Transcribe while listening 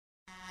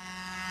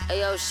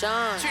Ayo,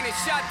 Sean. Trini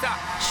Shatta.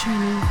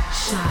 Trini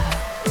Shatta.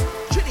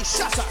 Trini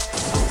Shatta.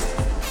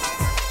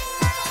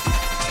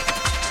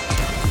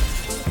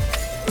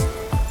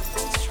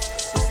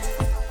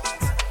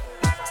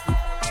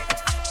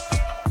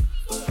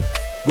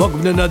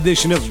 Welcome to another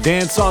edition of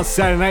Dancehall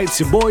Saturday Night. It's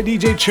your boy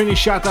DJ Trini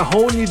Shatta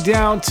holding you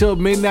down till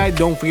midnight.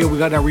 Don't forget we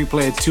got that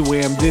replay at 2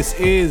 a.m. This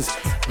is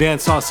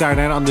Dancehall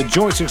Saturday Night on the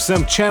Joint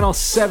 6M channel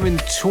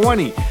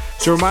 720.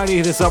 So remind you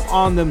to hit us up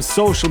on them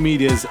social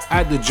medias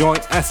at the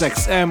Joint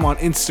SXM on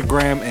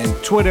Instagram and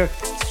Twitter.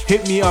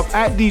 Hit me up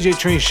at DJ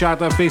Trini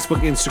Shatta, Facebook,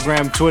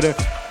 Instagram, Twitter.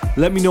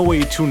 Let me know where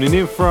you're tuning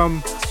in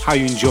from, how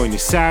you enjoying your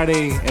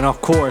Saturday, and of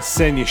course,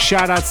 send your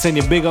shout-outs, send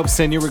your big ups,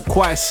 send your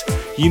requests.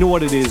 You know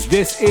what it is.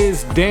 This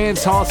is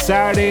Dancehall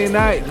Saturday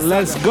Night.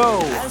 Let's go.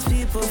 As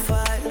people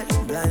fight,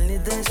 blindly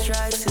they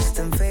strike,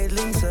 system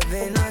failing, so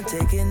they not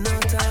taking no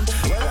time.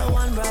 Well, a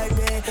one bright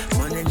day,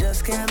 money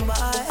just can't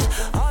buy.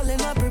 All in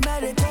a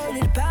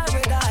premeditated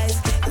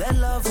paradise. Let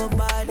love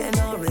abide and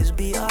always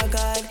be our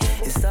guide.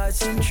 It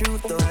starts in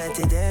truth, don't let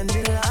it end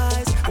in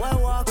lies. Why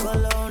walk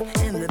alone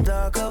in the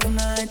dark of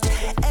night?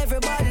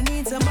 Everybody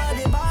needs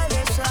somebody by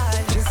their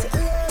side. Just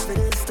love it,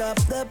 it'll stop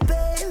the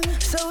pain.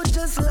 So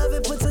just love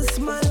it, puts a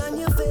smile on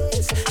your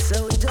face.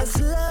 So just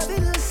love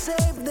it, it'll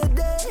save the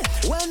day.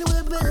 When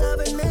we'll be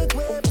loving, make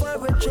way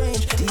for a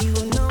change. Do you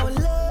know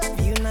love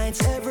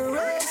unites every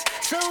race?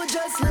 So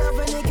just love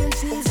and you can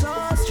see it's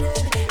all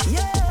straight.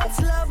 Yes,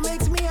 love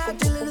makes me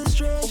act a little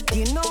strange.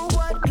 You know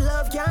what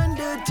love can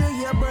do to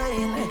your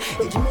brain?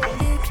 It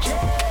made it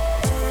change.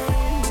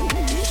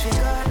 If you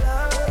got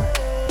love,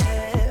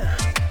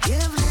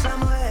 give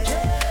some way.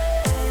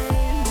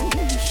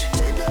 Change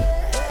today.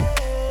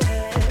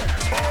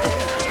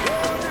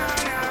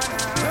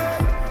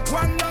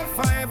 One love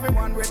for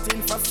everyone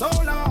waiting for so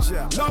long.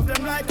 Love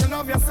them like you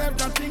love yourself,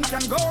 nothing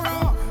can go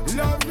wrong.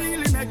 Love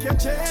really make you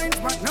change,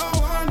 but no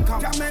one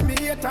can make me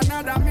hate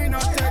another, me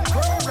not take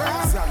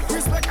program.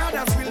 Respect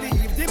others,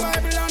 believe the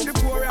Bible and the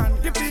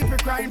Quran. The people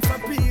crying for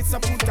peace, so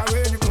put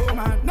away the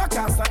command. No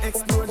cause of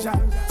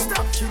explosion,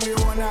 stop killing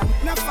one hand.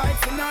 No fight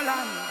for no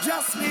land,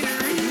 just be the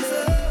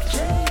reason.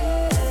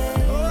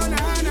 Oh, na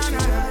na na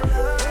na.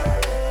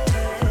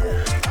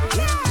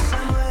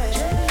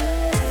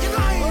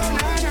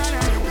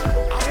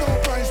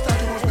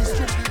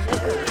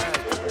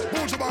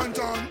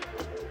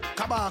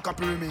 Kabaka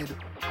Pyramid,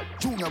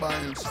 Junior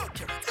Biles.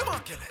 Come on,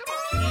 kill it.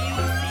 You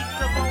seek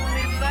of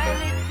only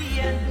vanity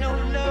and no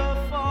love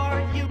for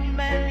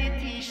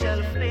humanity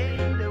shall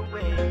fade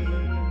away,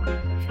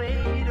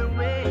 fade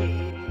away.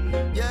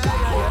 Yeah,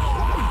 yeah, yeah.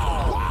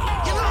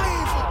 You're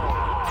naive.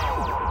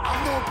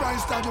 I'm no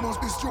price tag, you must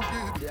be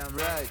stupid. Damn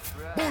right.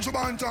 Buju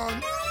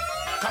Banton,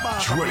 Kabaka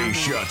Trini Pyramid,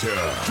 Shatta.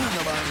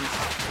 Junior Biles.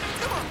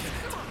 Come on, kill it.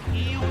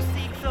 He who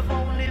seeks of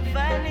only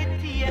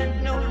vanity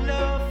and no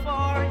love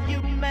for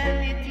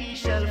humanity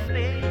shall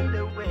fade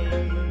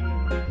away,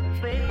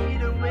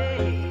 fade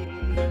away.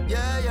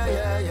 Yeah, yeah,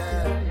 yeah,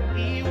 yeah.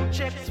 He who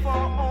checks for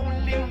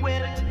only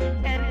wealth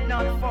and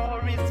not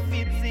for his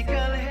physical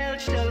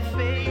health shall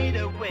fade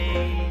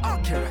away,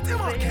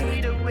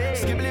 fade away.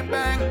 Skibbly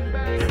bang,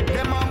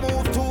 them a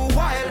move too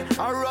wild,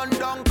 a run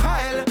down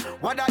Kyle.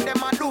 What that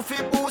them a do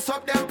fi boost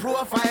up them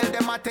profile?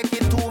 Them a take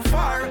it too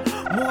far,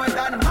 more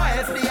than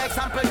miles. The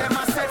example them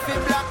a set fi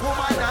black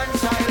woman and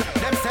child.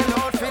 Them sell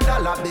out fi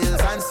dollar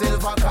bills and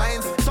silver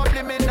coins.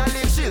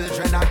 Subliminally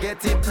children a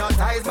get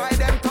hypnotized by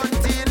them turn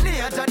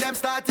teenager. Them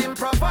start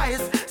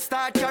improvise,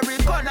 start carry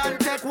gun and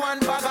take one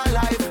bag of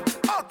life.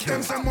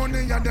 Them some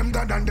money and them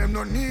dad and them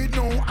no need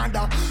no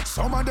other.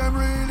 Some of them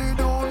really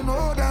don't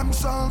know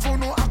themselves. Who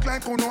no act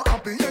like who no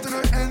happy yet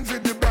no envy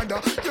the brother.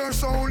 Your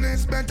soul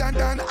is better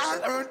than all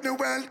earthly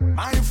wealth.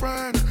 My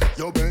friend,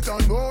 you better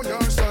know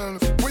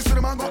yourself. We see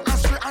them a go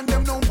astray and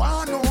them no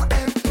want no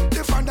end.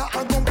 The father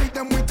I gon' beat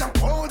them with a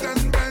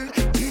golden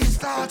belt. These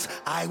thoughts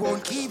I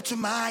won't keep to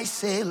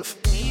myself.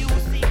 He who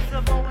seeks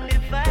of only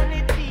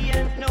vanity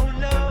and no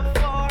love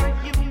for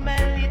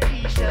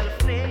humanity shall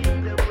fade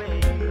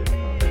away,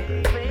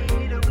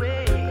 fade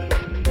away.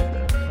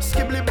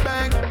 Skibbly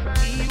bang,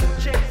 He who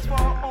checks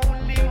for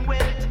only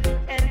wealth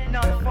and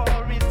not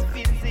for his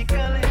physical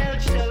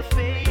health shall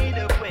fade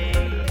away,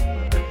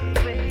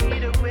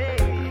 fade away.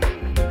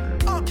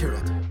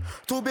 accurate.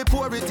 To be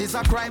poor it is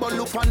a crime, but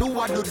look for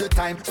who do the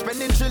time.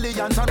 Spending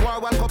trillions on war,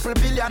 one couple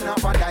billion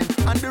half a dime.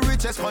 And the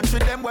richest country,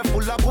 them were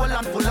full of gold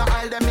and full of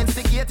oil. Them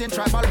instigating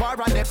tribal war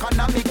and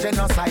economic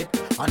genocide.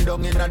 And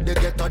down in the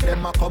ghetto,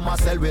 them a come and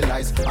sell with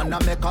lies. And I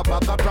make a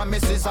bag of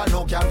promises I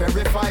no can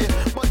verify.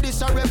 But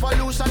this a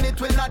revolution,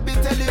 it will not be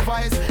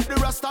televised. The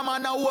Rasta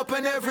man now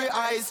open every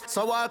eyes,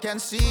 so I can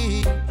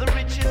see. The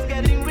rich is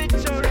getting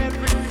richer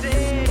every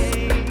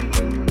day,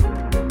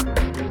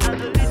 and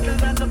the little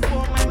that the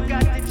poor man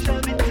got, it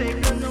shall be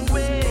taken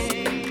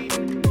away.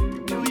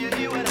 Do you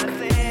hear what I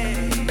say?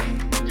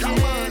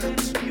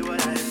 Yes, hear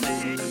what I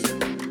say.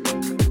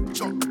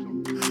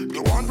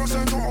 The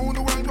 1% who own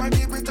the world, why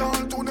give it all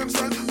to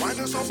themselves? Why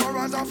the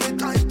sufferers of it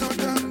tight to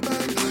them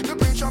beg? The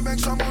preacher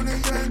makes some money,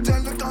 yeah,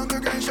 tell the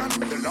congregation.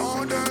 The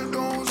Lord help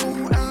those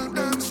who help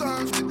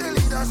themselves. The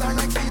leaders are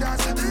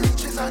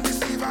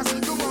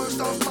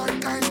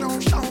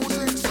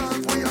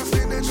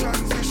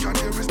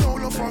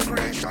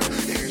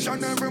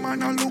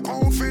man and look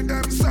out for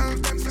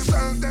themselves.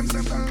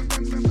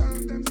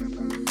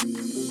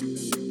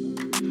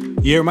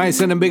 Yeah, man,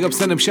 send them big up,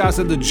 send them shouts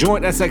at the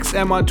Joint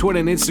SXM on Twitter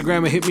and Instagram,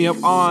 and hit me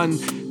up on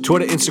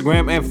Twitter,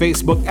 Instagram, and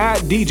Facebook at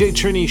DJ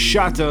Trini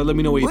Shatta. Let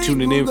me know where you're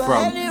tuning in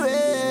from.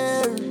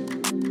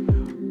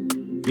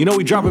 You know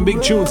we dropping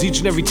big tunes each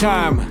and every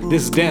time.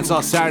 This is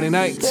Dancehall Saturday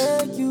Night.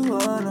 Take you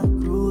on a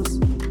cruise.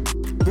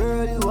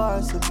 Girl, you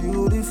are so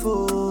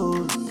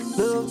beautiful.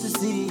 Love to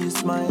see you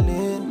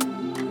smiling.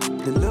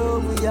 The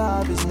love we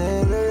have is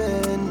never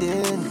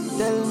ending.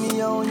 Tell me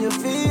how you're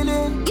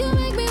feeling. You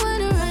make me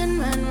wanna run,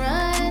 run,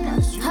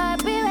 run.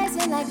 Heart be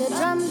racing like a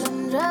drum,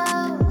 drum,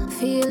 drum.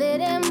 Feel it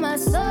in my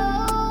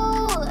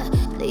soul.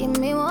 Leave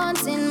me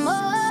wanting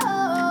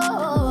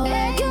more.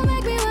 You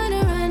make me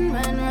wanna run,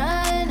 run,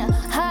 run.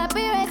 Heart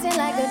be racing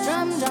like a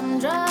drum, drum,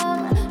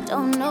 drum.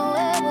 Don't know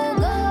where we'll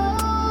go.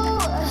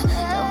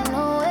 Don't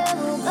know where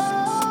we'll go.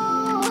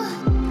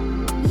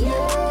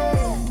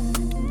 Yeah.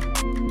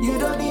 You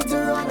don't need to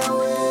run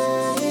away.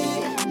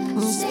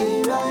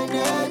 Stay right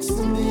next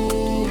to me.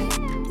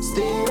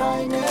 Stay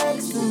right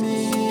next to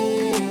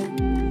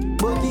me.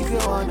 But if you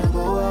wanna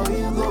go, I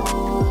will go.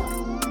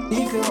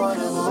 If you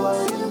wanna go, I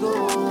will go.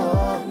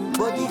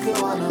 But if you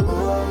wanna go,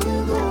 I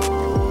will go.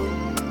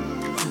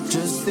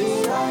 Just stay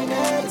right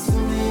next to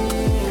me.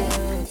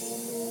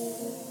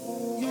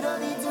 You don't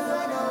need to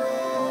run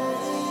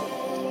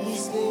away.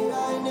 Stay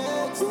right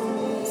next to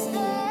me.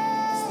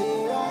 Stay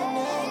right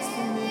next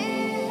to me.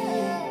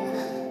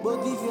 But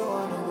if you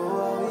wanna go,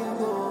 I will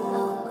go.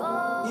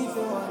 If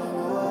you wanna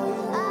go, I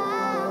will go.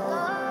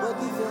 But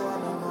if you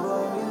wanna go,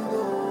 I will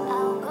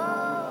go.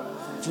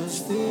 Just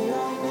stay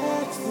right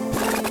next to me.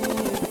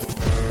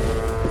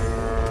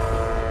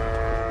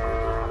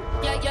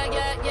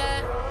 Yeah.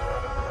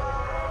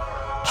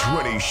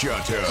 Trini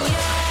Shatta.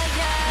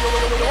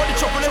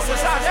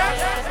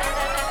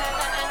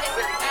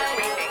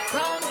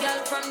 Brown girl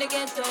from the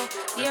ghetto,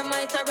 here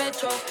might a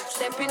retro.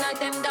 Stepping at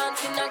them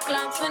dancing a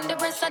class. When the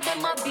rest of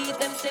them a beat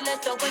them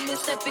stiletto. When you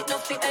step it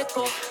up the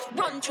echo.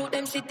 Run through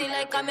them city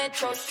like a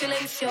metro.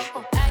 Silencio.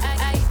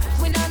 Aye.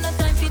 We not no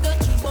time for the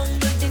cheap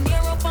bungle. The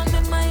near up on my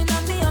mind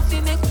and me have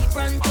to make it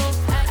pronto.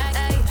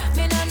 Aye.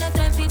 Me not no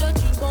time for the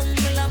cheap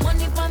bungle. A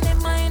money on my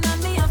mind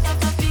and me have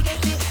to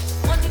get it.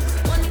 Money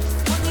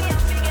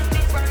have to get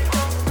it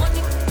pronto.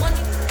 Money have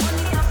to get it.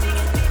 Money have to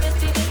get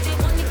it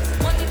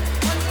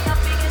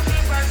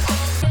pronto.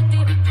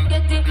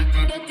 Get it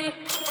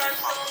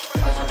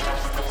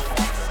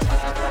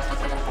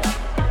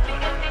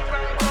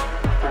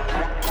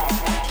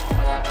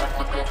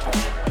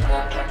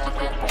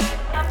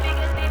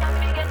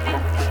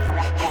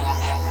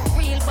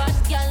Real bad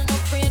girl, no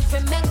friend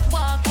for make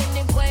walk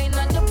anyway in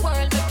the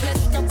world. The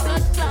place no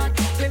blood clot.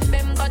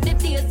 Remember the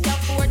days you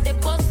afford the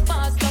bus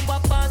pass. Now a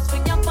pass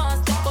when you pass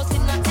the bus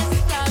in a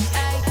S-class.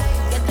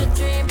 Get a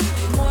dream,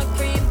 more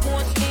cream,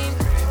 more steam,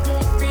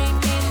 more cream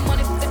in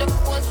money for the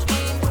post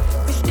scheme.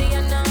 Wish they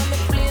are now my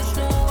place,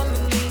 no one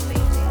me.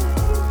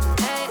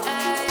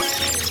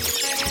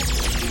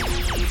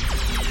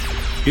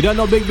 You don't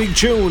know big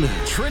tune.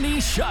 Trini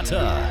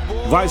Shatta.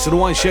 Vice of the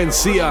one,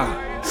 Shensia.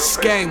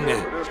 Skeng.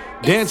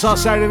 Dancehall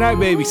Saturday Night,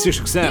 baby.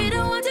 6XM.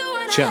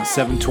 Channel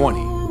 720.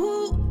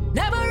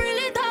 Never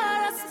really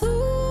thought us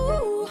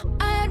through.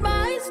 I had my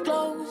eyes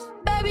closed.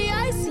 Baby,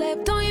 I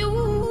slept on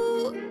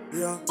you.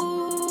 Yeah.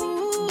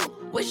 Ooh,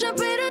 wish I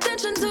paid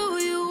attention to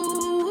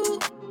you.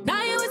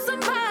 Now you with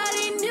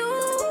somebody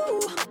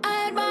new. I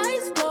had my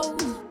eyes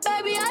closed.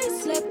 Baby, I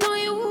slept on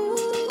you.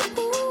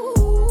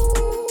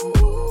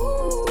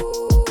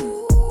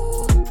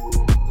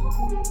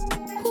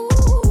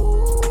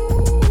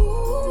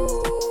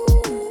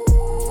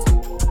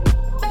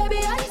 Baby,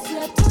 I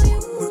slept on you.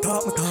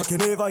 Talk, you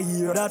never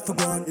hear that for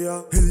gone.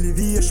 Yeah.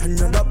 Elevation,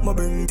 and that my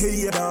bring to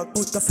you, dog.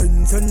 Put the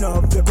fence and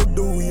up, you could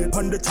do it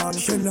on the chance.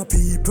 Shell up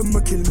people,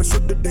 me kill me,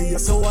 shoot the day,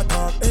 so I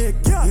talk. Hey,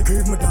 yeah. You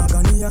gave me dog,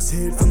 and he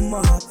said from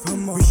my heart,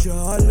 from my wish you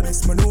all the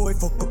best, man, know I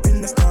fuck up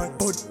in the start.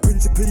 But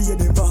principle, you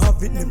never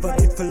have it, never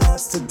did for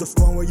last. So just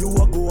go where you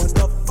are, go and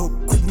stop, fuck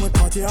with my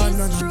party, and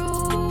It's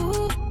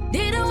true.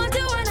 Didn't want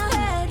to when I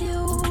had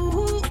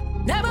you.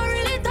 Never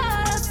really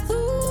thought us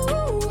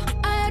through.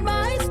 I had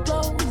my eyes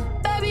closed.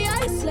 Baby,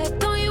 I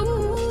slept on you.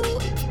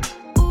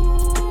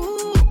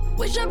 Ooh,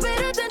 wish I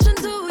paid attention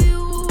to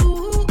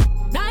you.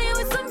 Now you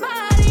with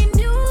somebody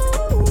new.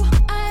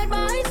 I had my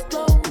eyes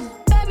closed.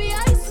 Baby,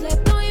 I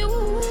slept on you.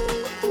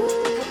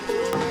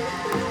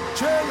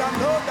 Trail and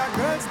load the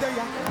girls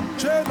there.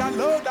 Trail and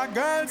load the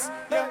girls.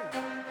 Yeah.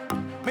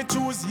 Me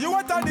choose you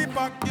out of the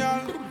pack,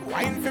 girl.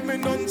 Wine for me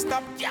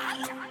non-stop, girl.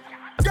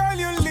 Girl,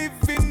 you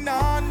living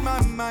on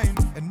my mind,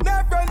 and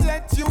never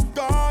let you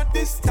go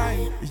this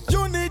time.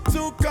 You need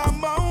to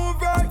come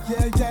over,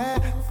 yeah.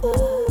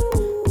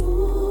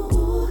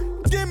 Ooh.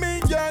 Give me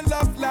your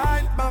love,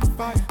 light my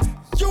fire.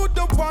 You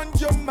the one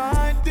your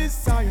mind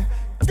desire.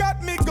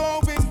 Got me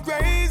going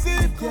crazy,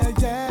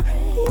 yeah.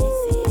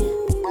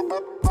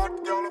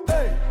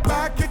 Hey,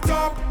 back it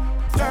up,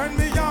 turn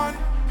me on,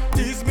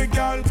 tease me,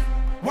 girl.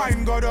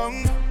 Wine go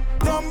down,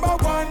 number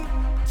one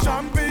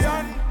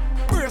champion.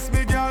 Brace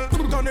me, girl,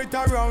 turn it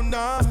around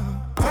now.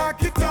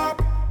 Back it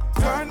up,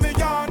 turn me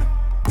on.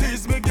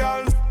 Tease me,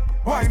 girl,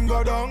 wine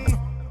go down.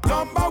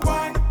 Number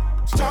one,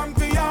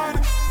 champion.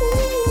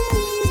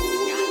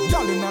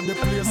 Girl in the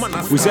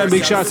place. We send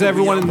big shout to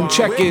everyone in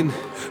check-in.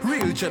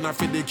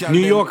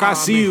 New York, I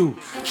see you.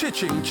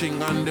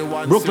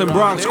 Brooklyn,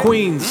 Bronx,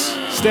 Queens,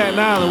 Staten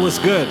Island, what's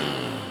good?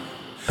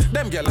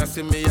 Them gyal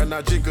see me and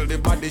I jiggle the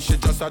body. She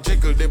just a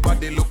jiggle the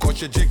body. Look how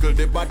she jiggle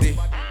the body.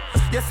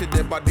 Yes, see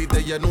the body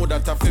there, you know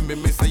that I feel me.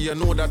 Me say you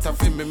know that I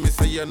feel me. Me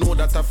say you know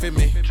that I feel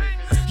me.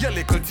 Your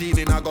little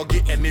teeny, I go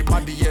get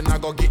anybody, and I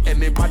go get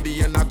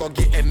anybody, and I go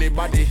get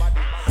anybody.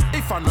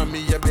 If I know me,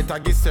 you better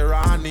get Sarah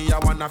honey. I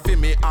wanna feel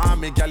me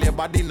army, gyal your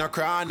body no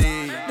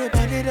cranny. The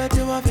body that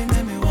you have, it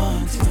make me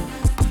want you.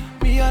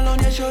 Me alone,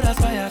 your show, that's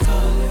why I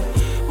call you.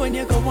 When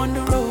you go on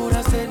the road,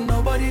 I said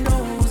nobody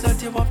knows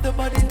that you have the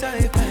body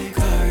type like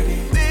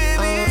Cardi.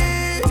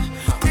 Baby,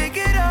 take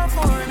it off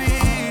for me.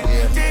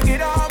 Take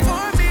it off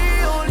for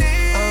me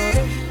only.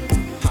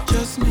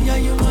 Just me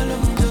and you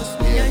alone, just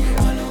me and you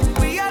alone.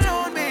 We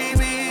alone,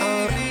 baby.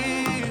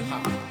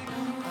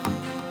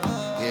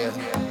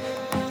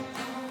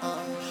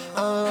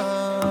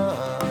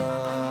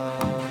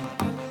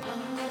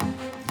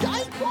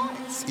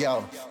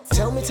 Yo,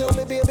 tell me,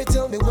 baby,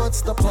 tell me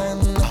what's the plan?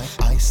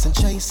 Ice and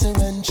Chaser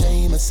and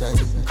Jameson.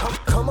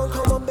 Come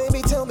on,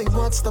 baby, tell me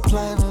what's the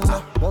plan?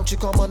 Won't you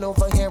come on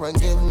over here and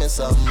give me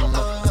some?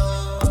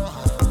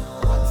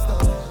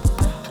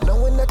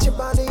 Knowing that your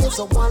body is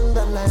a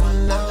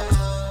wonderland.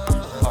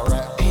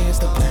 Alright, here's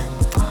the plan.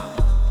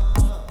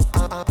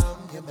 I'm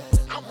your man.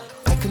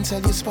 I can tell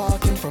you're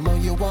sparking from how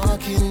you're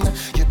walking.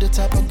 You're the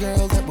type of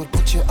girl that would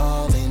put you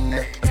all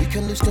in. We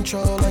can lose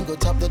control and go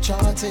top the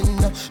charting.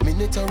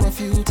 Minute or a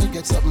few to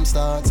get something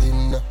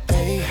starting.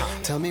 Hey,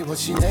 tell me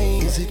what's your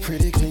name? Is it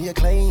critically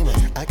acclaimed?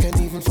 I can't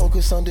even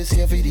focus on this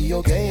here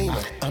video game.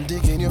 I'm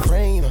digging your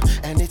frame,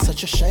 and it's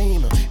such a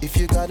shame. If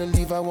you gotta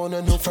leave, I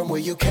wanna know from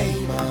where you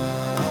came.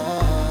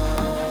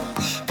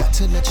 Got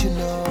to let you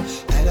know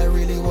that I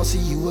really won't see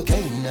you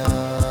again now.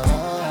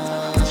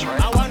 That's right.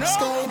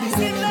 Sky be the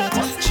limit.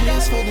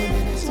 Cheers for the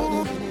minutes, for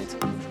the minute.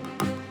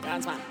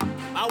 Dance man.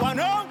 I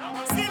wanna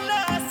see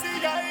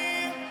ya.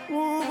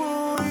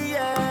 Ooh,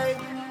 yeah.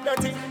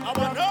 Dirty. I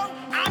wanna.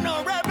 I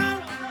know rebel.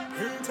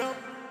 Hilltop.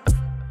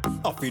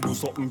 I fi do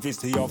something fi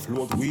stay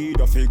afloat. Weed,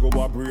 I fi go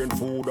a brain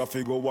food, I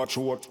fi go a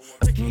throat.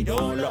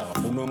 Don't laugh,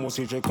 you no must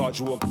check a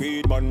joke.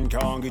 Weed man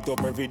can't get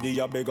up every day,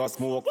 I beg a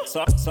smoke.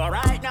 So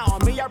right now,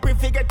 me a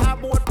prefer get a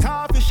boat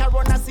car. Fish a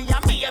run a sea,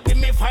 and me a be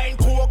me find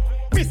coke.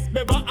 Miss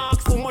never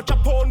ask so much a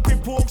pound fi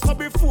poke. So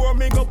before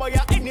me go buy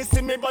a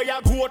anything, me buy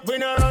a goat.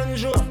 When I run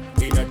you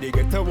inna the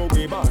ghetto where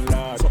we born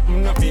lad.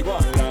 Something a fi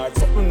gone lad,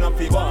 something a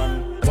fi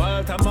gone.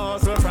 Walter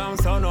Muscle from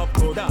sun up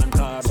to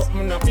Danta.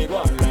 Something a fi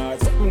gone lad,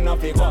 something a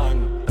fi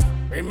gone.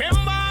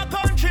 Remember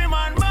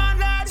countryman man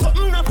lad.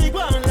 Something a fi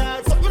gone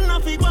lad, something a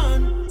fi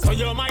gone. So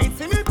you might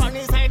see me on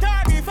the side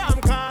of the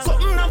farm car.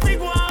 Something a fi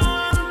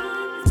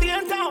gone. Stay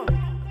in town.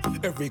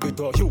 Every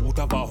ghetto youth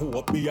have a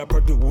hope. Be a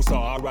producer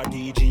or a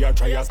DJ or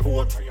try a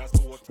sport.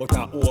 But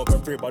I hope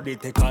everybody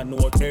take a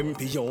note.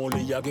 MP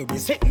only a give me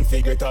sitting fi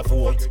get a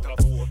vote.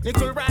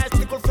 Little rice,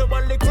 little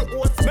flour,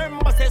 little oats.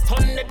 Member says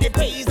 100 the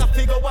pays a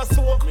figure was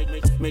soak.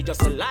 Me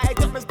just like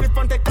that me split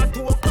and take a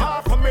talk.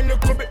 Half a me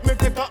little bit me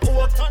take a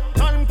oat.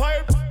 Tan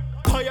pipe,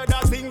 tired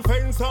of sing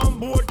fence and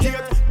board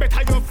case.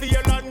 Better you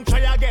feel and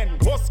try again.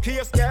 Worst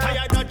case,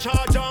 tired of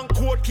charge and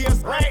court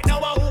case. Right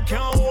now who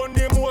can own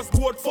the most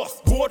goat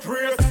first goat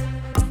race?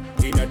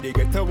 Inna the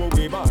ghetto where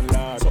we born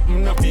lad.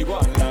 Something a fi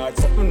gone lad,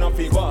 something a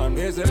fi gone.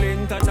 Hazel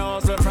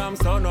International from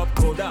sun up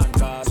to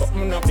Danta.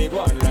 Something a fi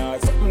gone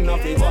lad, something a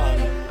fi gone.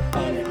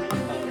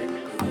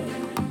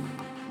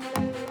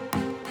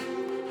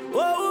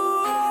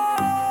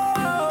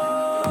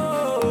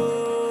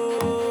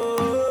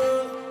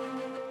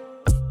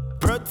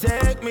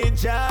 Protect me,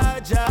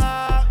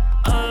 Jaja,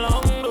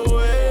 along the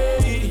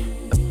way.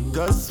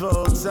 Cause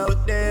folks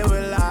out there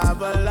will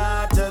have a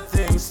lot of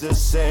things to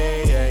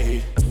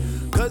say.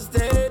 Cause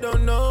they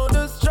don't know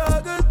the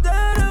struggles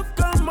that have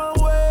come my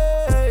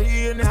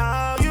way. And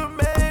how you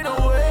made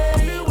a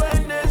way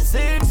when there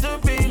seems to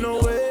be no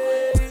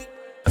way.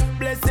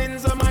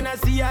 Blessings, man, I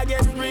see I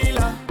get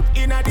realer.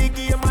 Inna the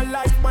game of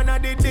life, man, I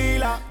the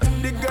dealer.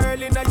 The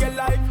girl inna your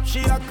life,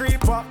 she a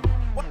creeper.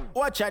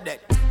 Watch her dead.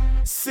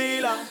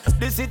 Sealer,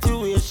 the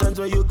situations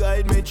where you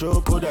guide me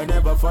through, could I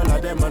never follow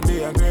them and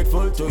be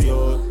ungrateful to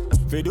you.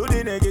 If you do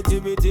the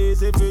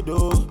negativities, if you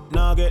do,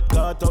 now get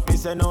caught up,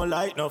 it's a no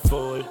light, no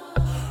fool.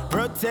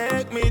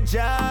 Protect me,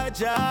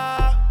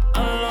 Jaja,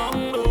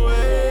 along the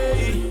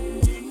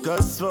way.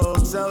 Cause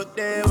folks out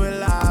there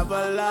will have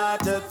a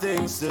lot of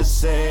things to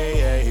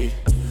say.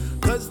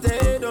 Cause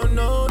they don't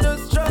know the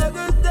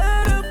struggles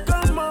that have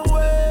come my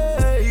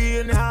way.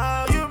 And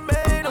how you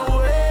made a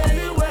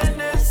way when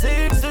there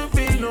seems to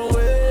be no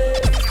way.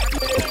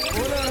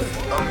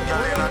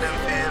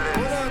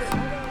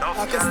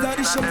 I can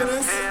study shit.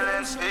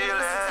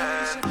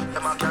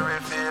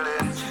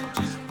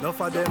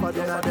 Enough of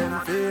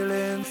them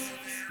feelings.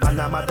 Man,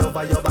 I'm mad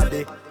over your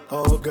body.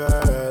 Oh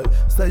girl,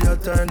 say you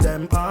turn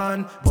them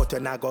on, but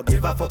you not go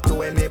give a fuck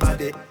to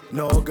anybody.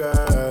 No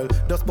girl,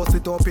 just bust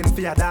it open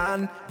for your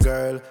dan.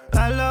 Girl,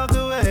 I love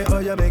the way how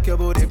you make your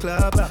booty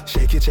clap.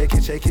 Shake it, shake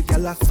it, shake it,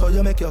 girl, that's how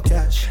you make your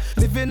cash.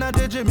 Living at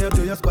the gym, you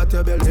do your squat,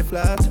 your belly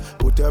flat.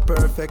 Put your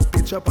perfect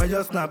picture on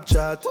your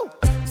Snapchat.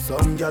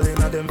 Some girl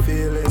inna them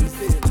feelings,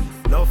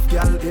 enough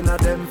girl inna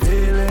them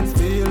feelings.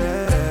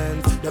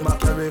 Them a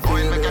carry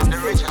feelings,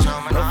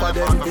 enough of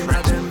them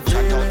inna them feelings.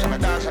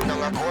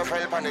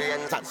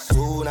 As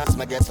soon as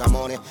me get some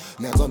money,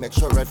 me go make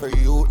sure every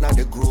youth na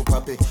the group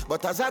happy.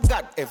 But as I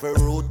got every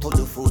route to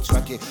the fruit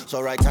tracky,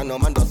 so right now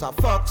man does a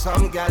fuck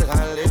some girl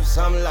and live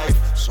some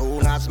life.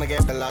 Soon as me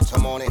get a lot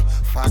of money,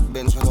 fat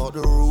bench without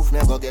the roof, me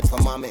go get for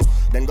mommy.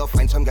 Then go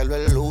find some girl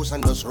will loose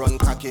and just run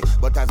cocky.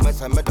 But as me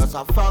say me does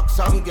a fuck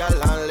some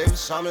girl and live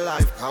some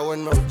life. How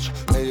in rich,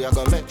 me I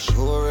go make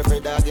sure every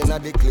dog inna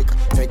the click.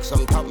 Take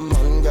some top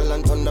man girl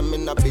and turn them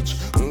in a bitch.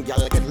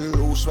 Girl get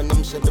loose when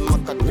them say them a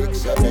cut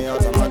dicks. And they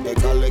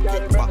automatically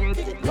kick back.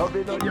 Love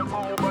it on your move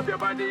up your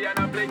body and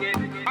I'm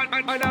blinging.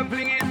 And I'm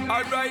blinging.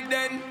 Alright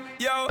then,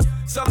 yo.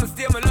 Some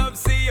stay my love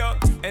see you.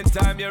 And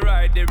time you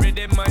ride the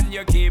rhythm and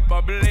you keep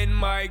bubbling,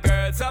 my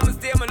girl. Some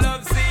stay my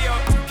love see you.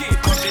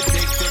 Keep on the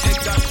tick to the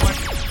top one.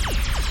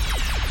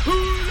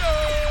 Hula.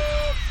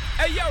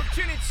 Hey yo,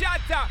 Trini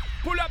Shatta.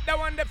 Pull up the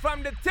one there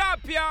from the top,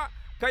 yeah.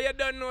 Cause you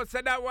don't know,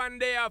 so that one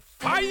day a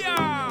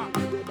fire.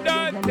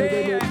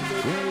 Dirty.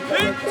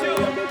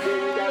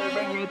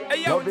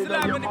 Hey yo, it's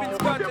live and it's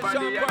got to Sean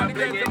Paul, the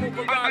girls that move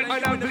around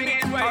and I'm the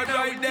mix right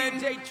now. Then,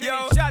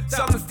 yo,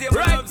 some stay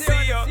my love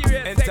see you.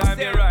 And time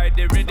you ride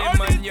the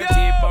rhythm and you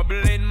keep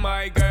bubbling,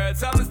 my girl.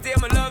 Some stay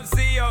my love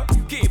see you.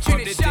 Keep on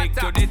the tick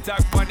to the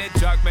talk on the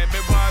track. Make me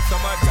want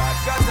some of that.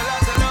 Got a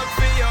lot of love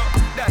for you.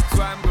 That's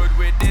why I'm good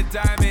with the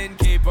timing.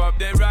 Keep up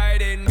the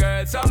riding,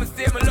 girl. Some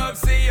stay my love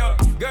see you.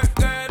 Girl.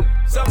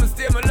 Some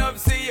stay my love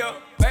see you,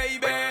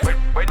 baby.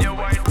 When you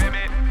wine for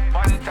me,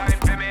 one time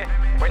for me.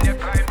 When you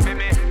climb for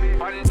me,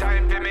 one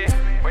time for me.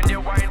 When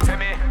you wine for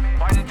me,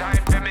 one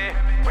time for me.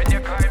 When you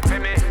climb for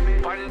me,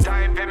 one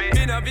time for me.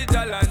 Been a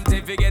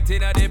vigilante, forget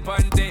in a the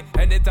panty.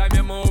 Anytime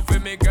you move for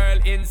me, girl,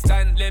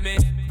 instantly me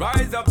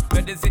rise up,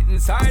 let the sit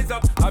and size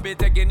up. I'll be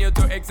taking you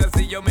to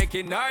ecstasy, you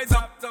making eyes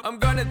up. I'm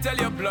gonna tell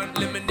you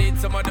bluntly, me need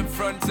some of the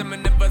fronts. And me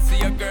never see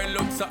a girl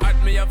look so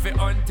at me. Have it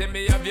hunting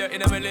me, have you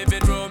in my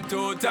living room,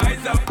 two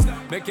ties up.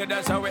 Make you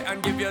dash away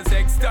and give your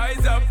sex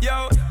ties up.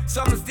 Yo,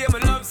 some stay my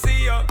love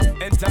see you.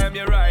 And time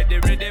you ride the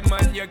rhythm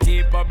and you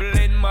keep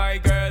bubbling, my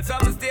girl.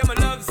 Some stay my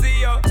love see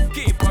you.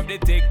 Keep up the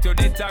tick to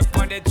the talk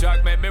on the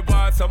track. Make me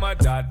want some of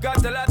that.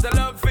 Got a lot of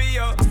love for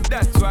you.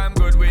 That's why I'm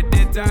good with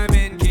the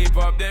timing. Keep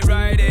up the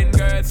riding,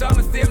 girl.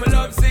 Some stay my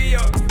love see you.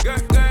 Girl.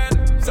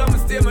 Some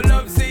stay my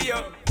love see you.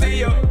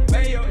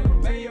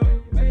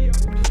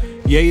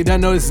 Yeah, you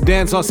done know this is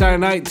Dancehall Saturday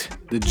Night,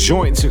 the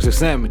joint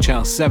 6XM,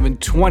 channel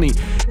 720.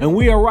 And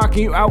we are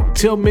rocking you out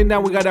till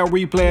midnight. We got our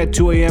replay at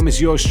 2 a.m.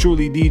 It's yours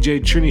truly, DJ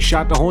Trini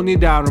Shatta, holding you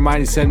down. Remind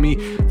you to send me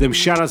them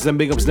shoutouts, them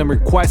big ups, them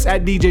requests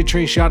at DJ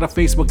Trini Shatta,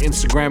 Facebook,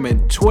 Instagram,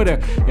 and Twitter.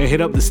 And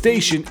hit up the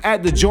station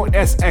at the joint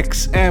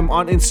SXM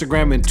on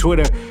Instagram and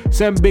Twitter.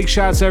 Send big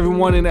shoutouts to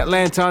everyone in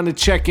Atlanta on the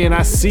check-in.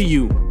 I see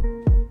you.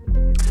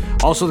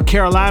 Also the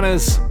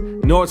Carolinas,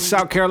 North,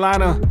 South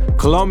Carolina,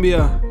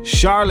 Columbia,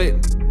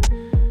 Charlotte,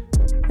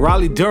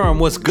 Raleigh, Durham,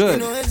 what's good?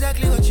 You know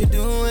exactly what you're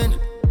doing,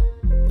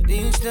 but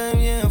each time,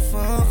 yeah, I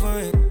fall for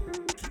it.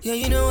 Yeah,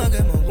 you know I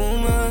got my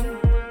woman,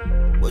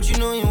 but you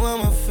know you are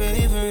my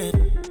favorite.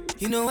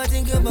 You know I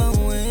think about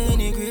when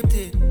you gripped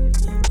it.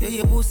 Yeah,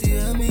 your pussy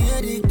had me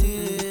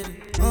addicted.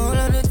 All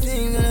of the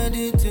things that I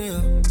did to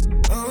you.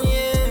 Oh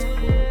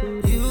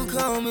yeah, you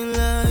call me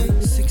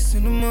like 6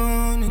 in the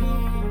morning,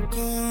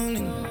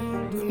 calling.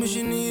 Tell me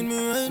she need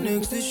me right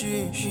next to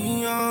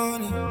she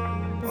on it.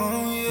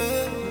 Oh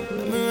yeah.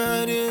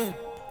 Right in.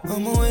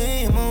 I'm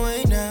away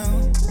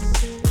now.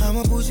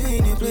 I'ma put you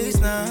in your place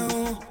now.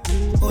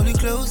 Hold it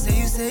close, say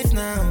you safe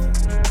now.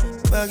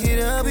 Back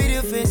it up, with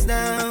your face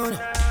down.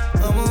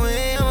 I'm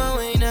away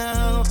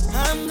now.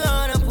 I'm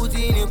gonna put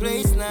you in your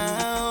place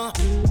now.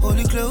 Hold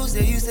it close,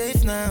 say you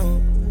safe now.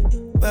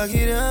 Back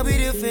it up, with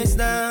your face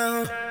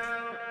down.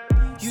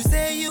 You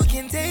say you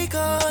can take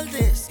all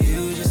this.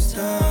 You just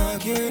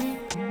talking.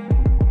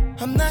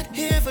 I'm not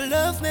here for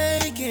love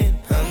making.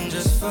 I'm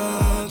just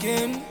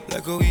fucking.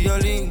 Like how we all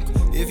link.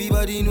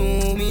 Everybody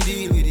know me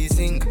deal with this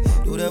thing.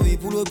 Though that we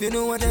pull up, you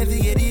know what I fi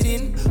get it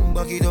in.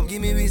 Back it up,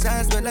 give me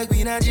resistance, but like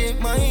we not gym.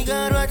 My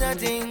God, what a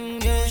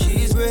thing, yeah.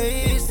 She's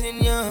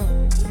bracing ya,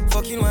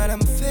 fucking while I'm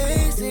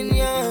facing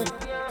ya.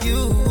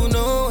 You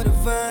know what the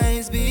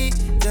vibes be.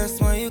 That's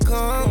why you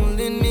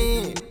calling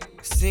me.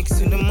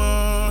 6 in the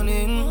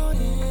morning,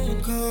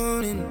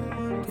 calling.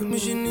 Tell me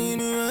she need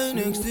me right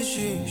next to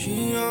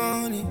she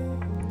on it.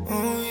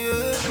 Oh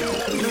yeah,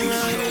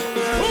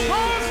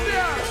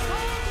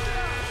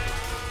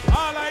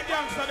 all I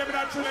youngsters, them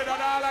that Trinidad,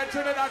 all I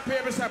Trinidad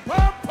people say,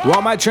 pump.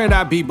 What my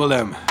Trinidad people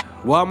them?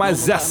 What my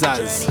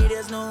Zessas?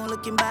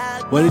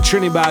 What the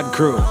Trinidad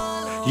crew?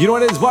 You know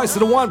what it is, voice of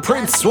the one,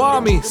 Prince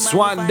Swami,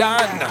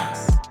 Swandan.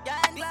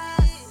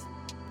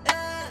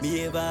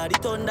 Me ever the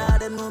thunder,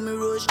 them know me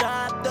rush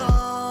that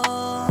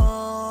down.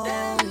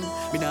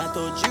 Me not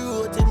touch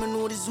you till me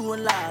know the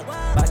zone lock.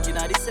 Back in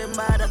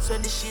December, that's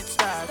when the shit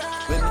start.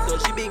 When me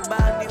touch the big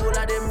bag, the whole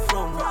of them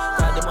from.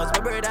 Cause them must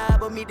be brother,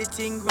 but me the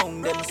thing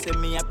wrong. Them say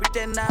me a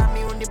pretender,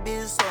 me on the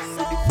bill song.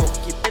 With the fuck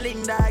keep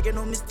telling dog, you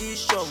know me still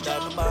strong.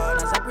 Down the born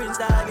as a prince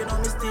dog, you know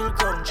me still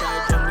come.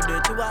 Try jump with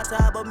dirty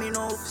water, but me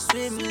know if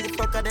swim. The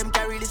fuck of them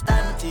carry this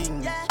time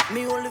thing.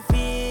 Me only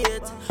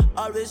feet,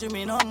 always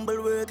remain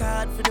humble. Work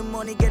hard for the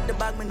money, get the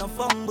bag, me no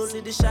fumble. See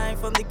the shine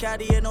from the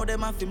caddy, you know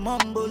them have to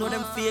mumble. Know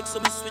them fake, so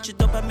me switch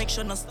it up and make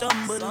sure no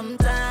stumble.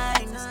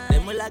 Sometimes,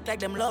 them will act like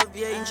them love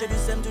you.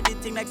 Introduce them to the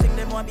thing like think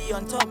them want be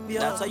on top, yeah.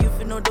 That's how you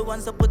feel know the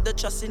ones that put the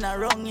trust in a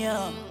wrong,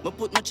 yeah. Me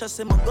put my trust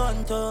in my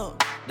gun, too.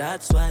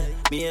 That's why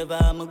me ever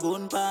am a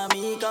gun for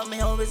me. Cause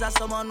me always have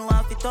someone who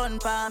have to turn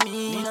for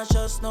me. Me not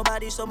trust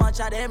nobody so much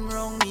of them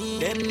wrong me.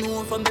 Them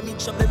know from them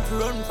each of them to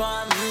run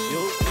for me.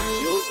 Yo.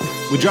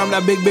 We drum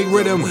that big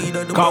rhythm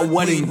called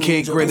Wedding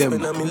Cake Rhythm.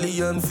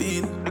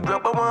 The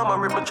grab a mama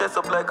rip my chest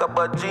up like a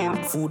bad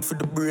jean. Food for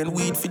the brain,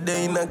 weed for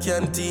the in a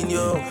canteen,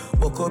 yo.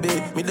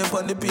 Buckaby, me dip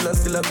on the pill and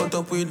still I cut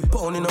up with.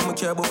 Pounding on my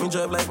car but me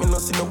drive like me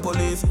not see no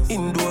police.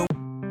 Indoor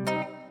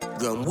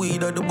gram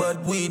weed or the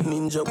bad weed,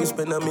 ninja we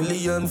spend $1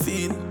 million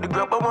feet. The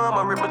grab a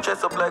mama rip my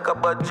chest up like a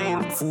bad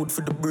jean. Food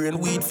for the brain,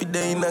 weed for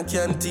the in a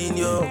canteen,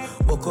 yo.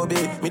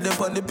 Buckaby, me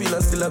dip on the pill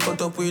and still I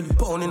cut up with.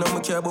 Pounding on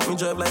my car but me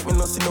drive like me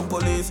not see no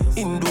police.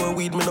 Indoor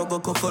weed, me no go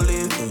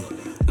cocolate.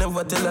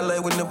 Never tell a lie,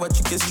 we never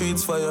check the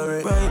streets fire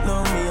it. Right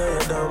now me higher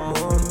than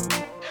moon.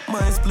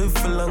 My split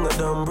for longer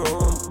than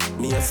brown.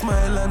 Me a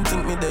smile and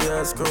think me they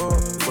a scroll.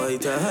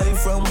 Fight a high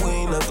from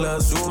way in a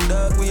classroom.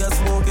 Dog we a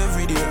smoke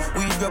every day.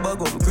 We grab a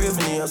gun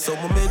craving here, so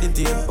me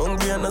meditate.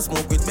 Hungry and a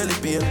smoke with belly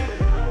pain.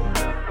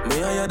 Me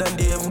higher than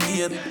the heaven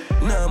gate.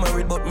 Nah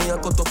married but me a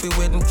cut up a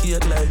wedding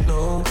cake like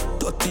no.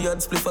 30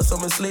 and split for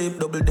some sleep.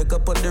 Double deck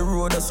up on the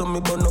road, that's so me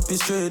burn up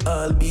his straight.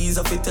 All bees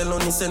a fit tell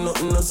on he say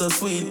nothing not so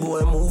sweet.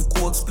 Boy move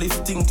coke split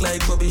think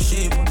like rubby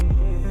sheep.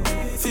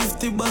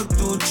 50 back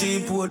too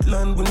cheap,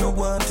 Portland, we no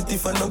want it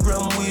if I no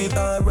gram weed.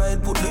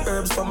 Alright, put the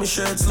herbs for my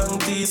shirts, long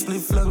tea,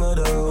 split longer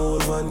than whole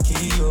 1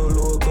 kilo,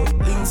 loco.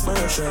 Links for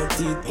your sharp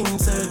teeth,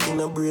 insert in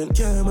a brain.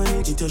 Can't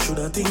manage it, you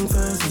shoulda think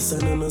first.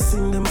 Listen, I no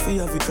sing them for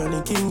every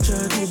chronic king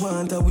church. Me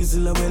want a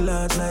whistle and well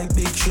large like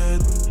big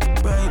shirt.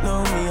 Right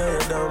now, me higher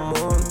than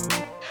moon.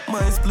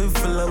 My split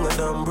for longer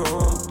than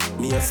brown.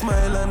 Me a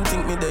smile and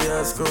think me they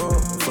a scroll.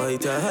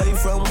 Fight a high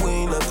from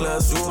way in a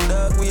classroom.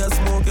 Dog we a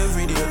smoke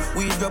every day.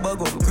 We grab a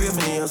gun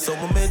craving here, so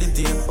me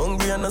meditate.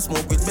 Hungry and a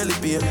smoke with belly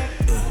pain.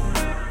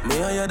 Me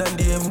higher than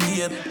the heaven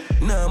gate.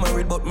 Nah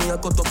married but me a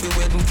cut up the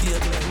wedding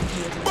cake.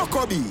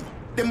 Buckaby,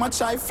 them a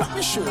try flap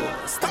me show.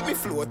 Stop me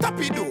flow, tap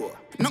me door.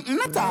 Nothing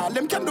at all,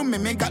 them can do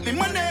me got me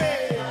money.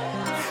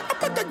 I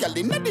put a gal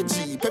in the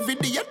Jeep every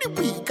day of the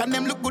week. And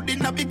them look good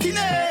in a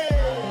bikini.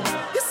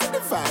 The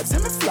vibes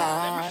and me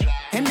fly,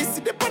 and they see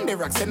the on the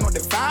rocks and know the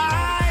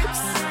vibes.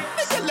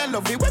 The girl I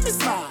love it when me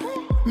smile.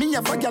 Me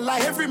have a girl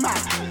like every man.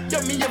 Yo,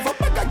 me have a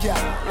bag of girl.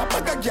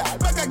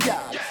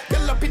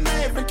 Girl up in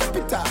every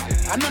capital,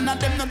 and none of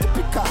them not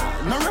typical,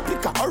 no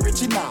replica,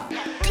 original.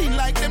 Clean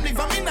like them live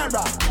a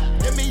mineral.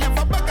 Yo, me have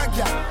a bag of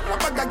girl.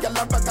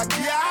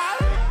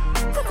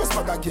 Crocus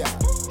bag of girl.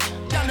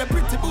 Girl the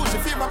pretty bougie,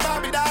 favorite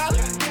Barbie doll.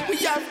 We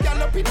have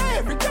girl up in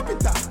every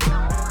capital.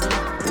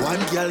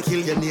 One girl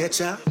kill your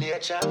nature.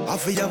 I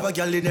feel have a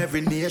girl in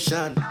every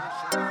nation.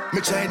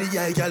 Me Chinese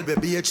eye girl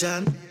baby a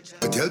chan.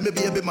 You tell me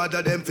baby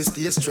mother them fi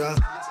stay strong.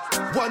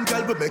 One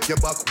girl will make your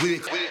back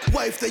weak.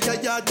 Wife take your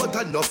yard but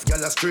enough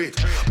girl a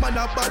straight. Man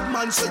a bad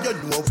man so you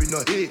know we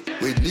no hate.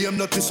 We name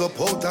not to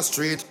support a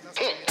street.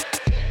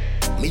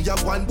 Me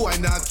have one boy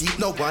now keep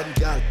no one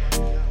girl.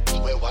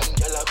 Where one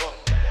girl a gone?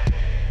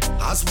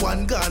 As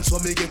one gone so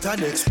me get a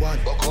next one.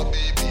 Buck up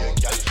baby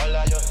and girl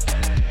follow you.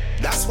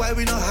 That's why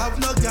we don't have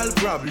no girl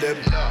problem.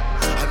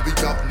 And we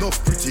got no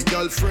pretty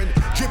girlfriend.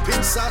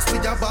 Dripping sauce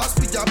with your boss,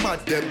 with your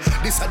mad them.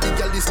 This are the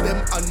girl, this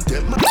them and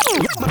them.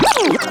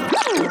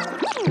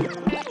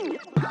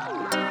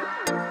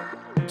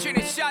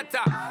 Trini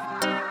Shatta.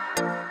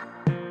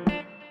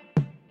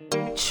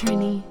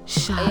 Trini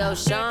Shatta. Hey, yo,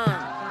 Sean.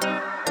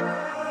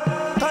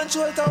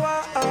 Control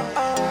tower.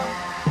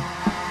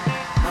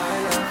 My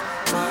love.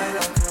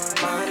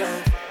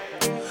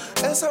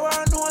 Yes, I want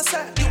to know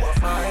say you are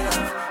my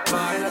love.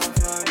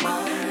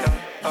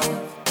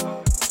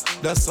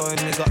 That's why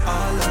nigga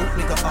all out,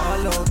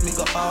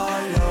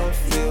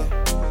 yeah.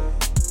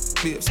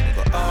 Babes,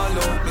 nigga all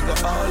out.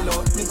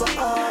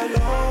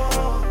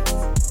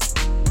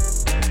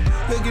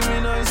 They give me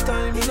nice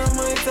time, you know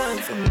my time.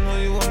 So me know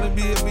you want me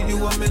baby, you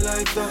want me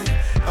lifetime.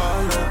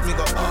 All out,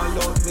 nigga all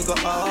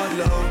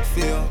out,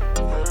 yeah.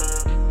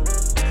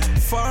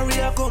 Far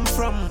where I come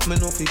from, me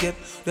no forget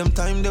them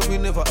time that we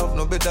never have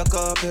no better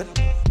carpet.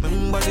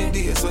 Remember the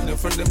days when your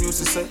friend them used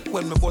to say,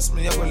 when me bust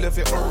me, I go left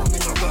you around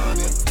in your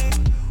garden.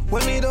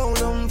 When me down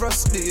and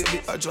rust,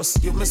 baby, I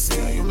just you me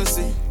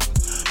see.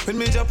 When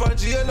me jump on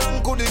jail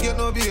and couldn't get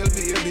no bail,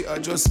 baby, I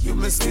just you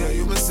me stay,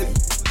 you me sing.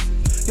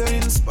 You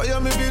inspire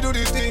me to do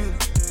the thing.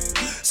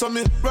 So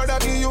me brother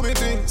give you me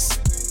things.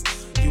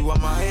 You are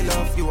my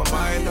love, you are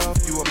my love,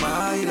 you are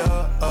my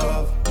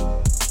love.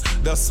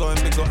 That's why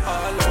me go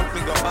all out,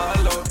 me go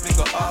all out, me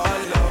go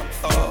all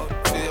out,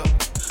 yeah.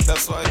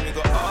 That's why me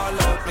go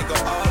all out, me go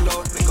all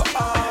out, me go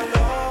all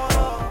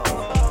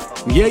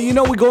out. Yeah, you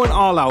know we're going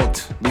all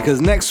out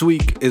because next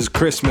week is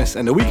Christmas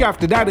and the week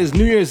after that is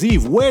New Year's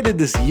Eve. Where did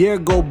this year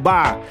go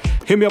by?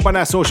 Hit me up on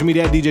that social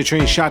media at DJ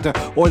Trini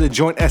Shatta or the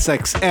Joint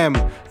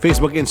SXM,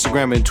 Facebook,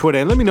 Instagram, and Twitter.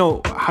 And let me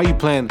know how you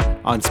plan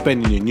on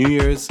spending your New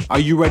Year's. Are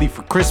you ready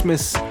for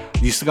Christmas?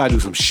 You still gotta do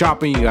some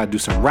shopping, you gotta do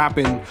some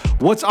rapping.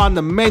 What's on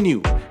the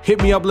menu?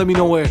 Hit me up, let me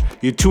know where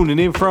you're tuning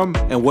in from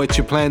and what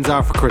your plans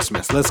are for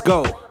Christmas. Let's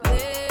go.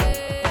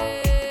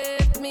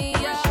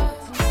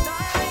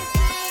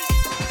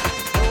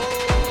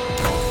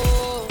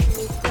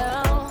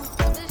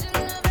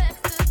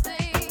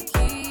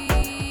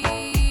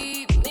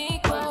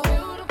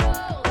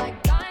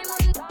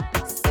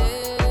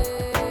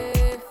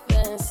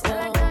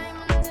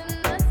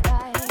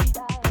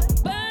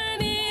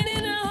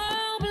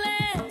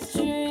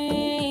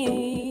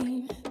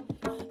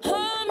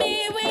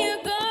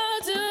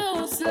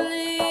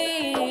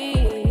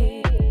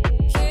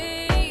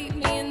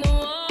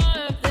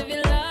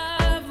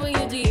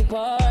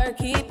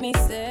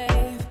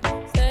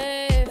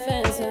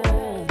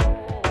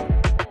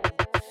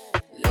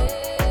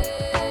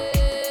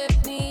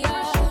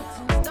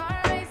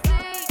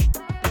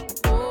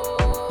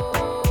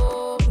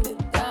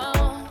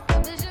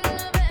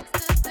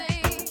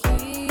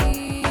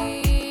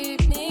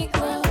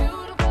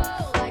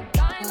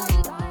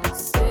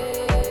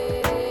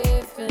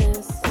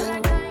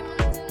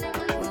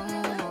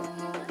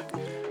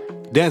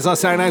 Dance on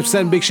Saturday night.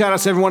 Send big shout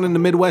outs to everyone in the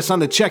Midwest on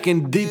the check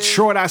in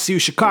Detroit. I see you,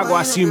 Chicago.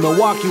 I see you,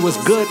 Milwaukee. What's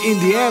good,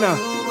 Indiana?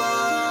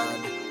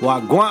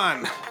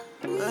 Wagwan.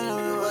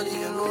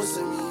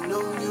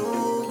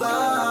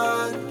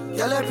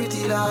 Y'all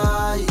pretty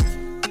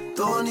like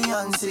Tony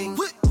and sing.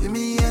 With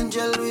me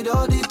angel with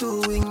all the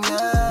two wings,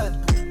 yeah.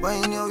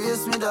 When you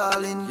waist me,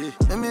 darling,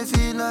 make me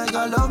feel like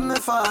I love me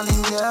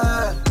falling,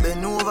 yeah.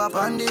 Bend over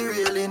on the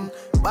railing.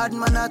 Bad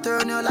man, I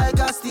turn you like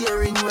a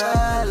steering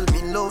wheel.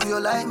 Me love you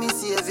like me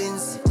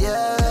savings,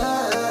 yeah.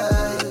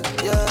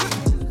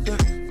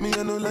 Me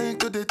I no like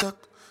to they talk,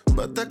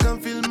 but I can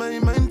feel my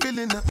mind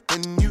feeling up.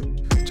 When you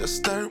just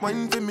start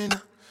whining for me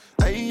now,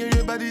 I hear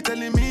your body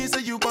telling me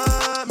say you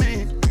want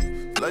me.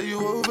 Fly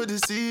you over the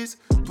seas,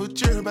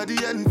 put your body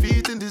and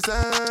feet in the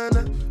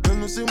sand.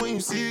 And you say when you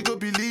see, go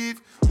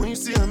believe. When you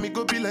see me,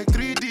 go be like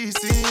 3D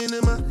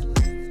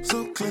cinema.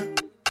 So clear,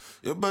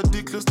 your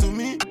body close to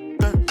me,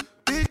 girl.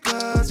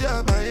 Because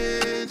you're my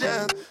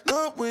angel.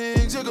 No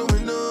wings, you're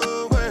going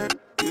nowhere.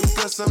 You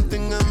got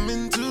something I'm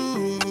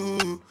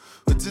into.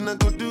 What I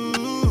go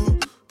do?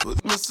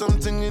 Put me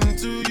something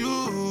into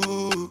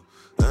you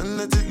and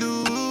let it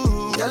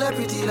loose. Y'all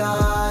pretty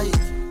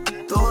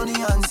like Tony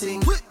and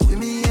sing. With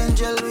me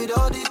angel with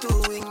all the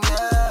two wings,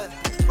 yeah.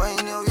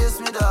 When you waist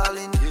me,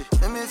 darling,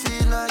 make me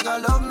feel like I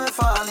love me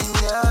falling,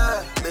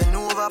 yeah. Bend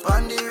over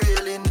on the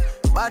railing.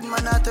 Bad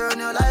man, I turn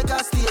you like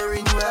a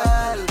steering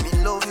wheel. Me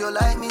love you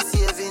like me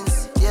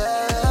savings,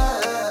 yeah.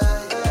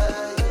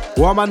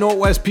 Where are my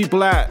Northwest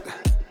people at?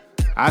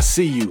 I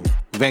see you.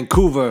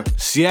 Vancouver,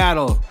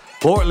 Seattle,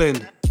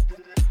 Portland,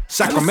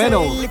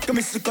 Sacramento,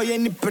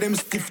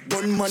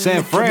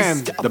 San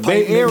Fran, the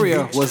Bay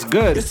Area was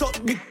good.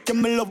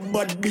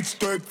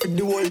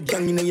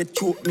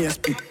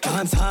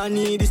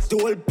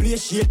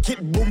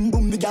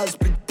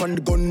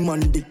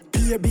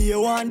 Baby,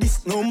 you want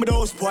this? No, me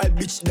don't spoil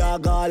bitch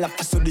dog. All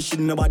after so this shit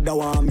nobody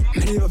want me.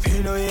 Me never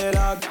pay no yeah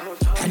dog.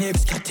 And if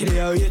Scott today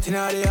I waiting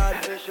at the yard.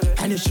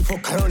 And if she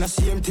fuck around the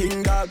same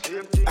thing dog.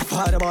 I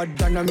thought about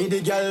that and me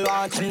the girl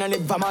want. And I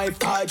never my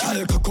fight.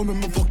 Girl can come in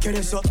my fuck your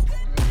ass up.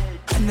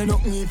 And I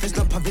knock me if it's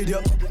not a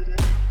video.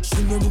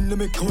 She no need to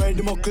make her wear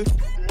the muckle.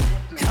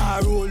 Nah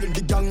roll with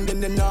the gang then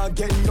they not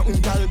get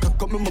nothing. Girl can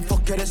come in my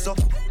fuck your ass up.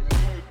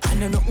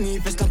 And I knock me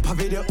if it's not a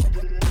video.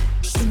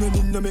 She no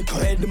need to make her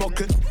wear the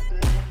muckle.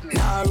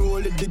 Nah,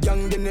 roll it the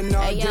gang, then they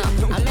not get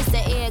no. I'm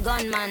Mr. A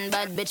gunman,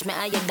 bad bitch, me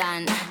how you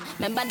done?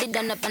 My body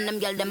done up and them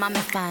girl, them I'm a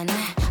fan.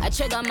 A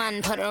trigger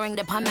man, put a ring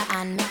upon my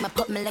hand. Make me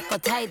put me like a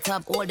tight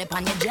up, hold it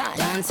on your jaw.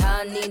 Dance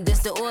hall need this,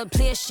 the old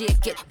place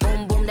shake it.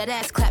 Boom, boom, that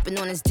ass clapping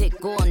on his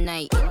dick all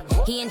night.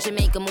 He in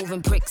Jamaica moving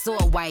bricks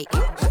all white.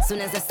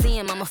 Soon as I see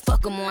him, I'ma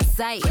fuck him on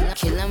sight.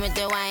 Kill him with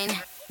the wine.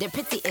 The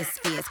pretty is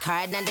fierce,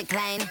 card and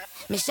decline.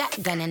 Me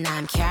shotgun and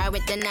I'm carried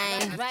with the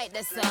 9. Right,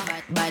 that's all.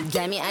 But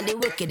damn me and the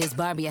wickedest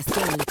Barbie a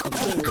skin.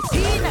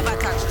 He never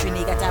touched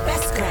Trini, got a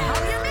best friend.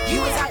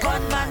 You is a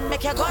gunman,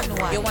 make your gun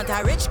one. You want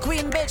a rich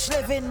queen bitch,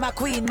 live in my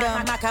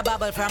queendom. Make a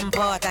bubble from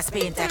Port of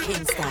Spain to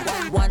Kingston.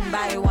 One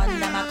by one,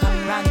 them a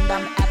come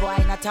random. A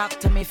boy not talk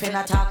to me,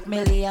 finna talk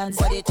millions.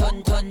 But the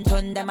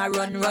ton, them a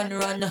run.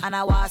 And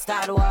I war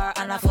start war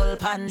and a full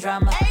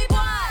pandram. Hey boy,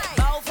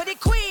 bow for the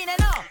queen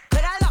and all.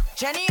 Could I lock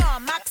Jenny or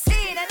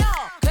Maxine and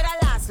all? Could I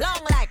last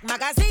long like like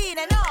magazine,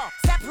 you know.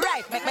 Step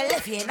right, make me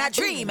live in a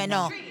dream, you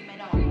know.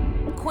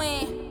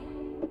 Queen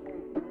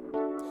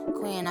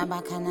of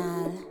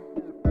Bacchanal,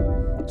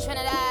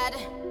 Trinidad,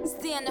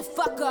 stand the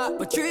fuck up.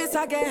 Patrice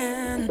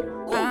again.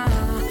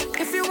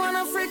 If you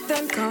wanna freak,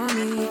 then call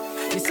me.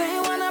 You say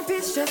you wanna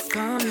pitch, just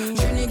call me.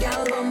 Trini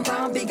gal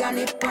bumper, big and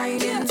it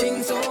piling.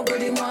 Things so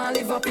good, you wanna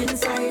live up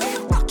inside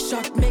it. Back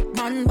shot, make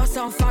man bust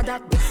off for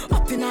that.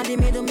 Up inna the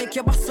middle, make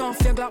you bust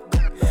off your Glock.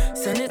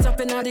 Send it up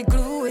inna the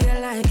glue, you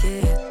like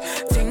it.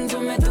 Things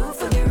what me do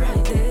for the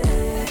right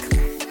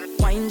dick.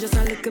 Wine just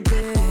a little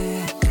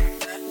bit.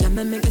 Let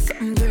me make it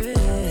something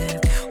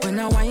great. When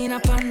I wine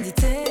up on the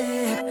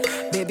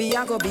tape, baby,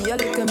 I go be a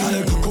little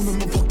man. Come in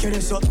my pocket,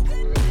 it's up.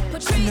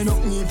 And I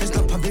don't need to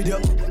stop a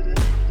video.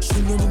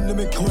 She know to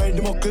make her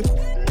head muckle.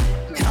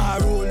 Car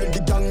roll with the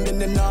gang,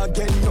 then I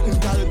get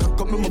nothing. Girl,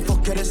 come in my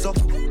pocket, it's up.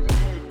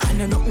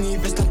 And I don't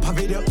need to stop a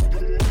video.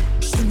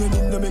 She know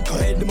to make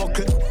her head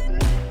muckle.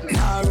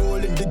 Car roll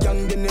with the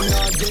gang, then I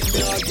get.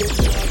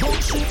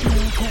 Don't shit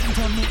me,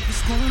 come and make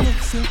this girl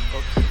upset.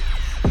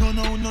 No,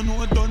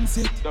 I done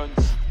set.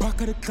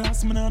 Back of the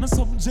class, man, on a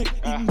subject.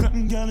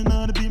 England girl, and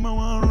all the be my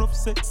one rough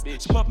sex.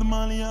 She pop the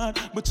molly hard,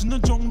 but she no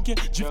drunk yet.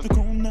 Drift the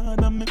crown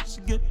hard and make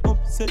she get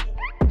upset.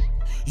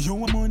 You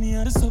want money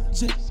on the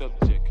subject.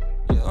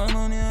 You want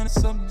money on the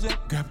subject.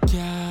 Grab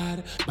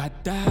card,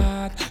 bad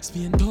dad,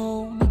 spin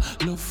down,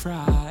 love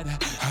fraud.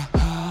 Ha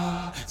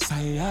ha,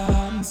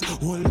 science,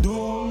 hold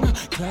on,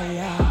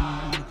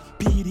 client.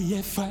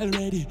 PDF file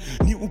ready.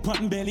 New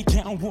pan belly,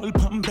 can't hold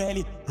pan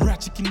belly.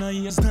 Ratchet in her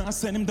ears, now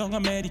send him down a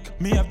medic.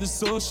 Me have the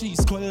soul, she's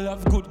skull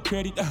have good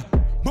credit.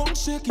 Bone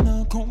shaking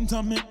her count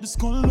and make the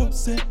skull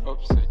upset.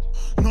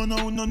 No,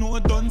 I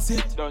done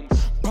set.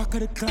 Back of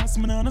the class,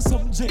 man, on a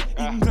subject.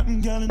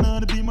 England girl, and all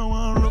the be my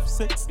one rough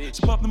sex.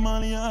 She pop the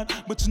molly hard,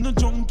 but she no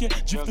drunk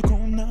yet. Drift the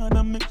crown hard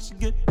and make she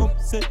get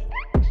upset.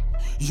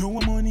 You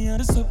want money on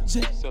the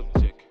subject.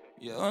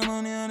 You want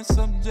money on the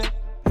subject.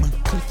 My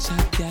clutch a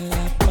gal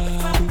a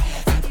Barbie.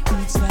 Hot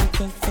boots like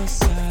a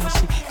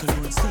Versace.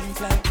 Cologne stink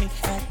like me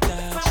at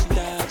Dashi.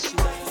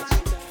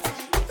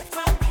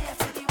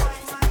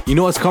 You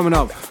know what's coming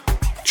up?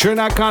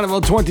 Trinidad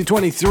Carnival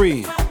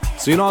 2023.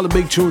 So you know all the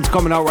big tunes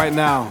coming out right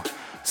now.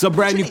 It's a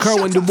brand new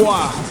Kerwin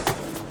Dubois.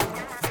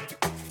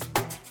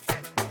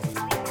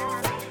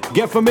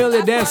 Get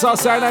familiar, dance all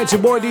Saturday night.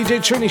 Your boy DJ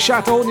Trini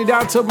Shatta holding you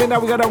down till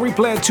midnight. We got a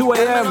replay at 2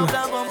 a.m.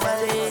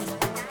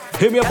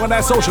 Hit me up on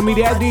that social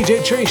media at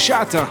DJ Trini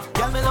Shatta.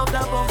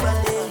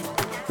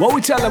 What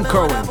we tell them,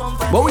 Kerwin?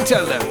 What we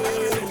tell them?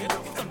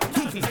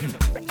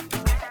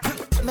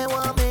 Me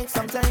wanna make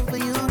some time for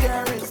you,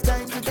 girl. It's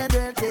time to get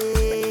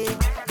dirty.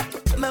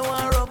 Me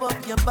wanna rub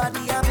up your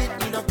body a bit.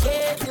 Me no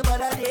care if you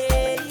bother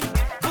day.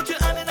 Put your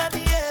hand in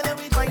the air and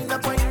we wind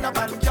up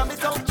and jump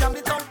it up,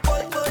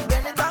 boy,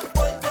 bend it back,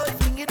 boy,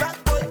 swing it back,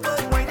 boy,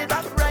 wind it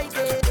back right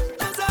there.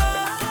 'Cause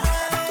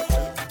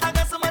I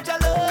got so much I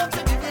love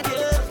to give you,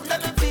 girl.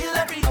 Let me feel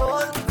every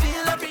hole,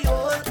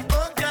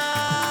 oh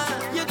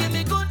God. You give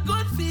me good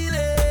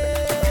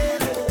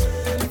feeling.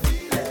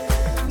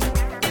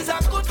 It's a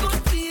good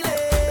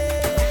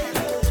feeling.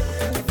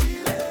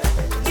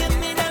 Give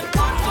me that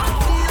good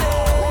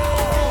feeling.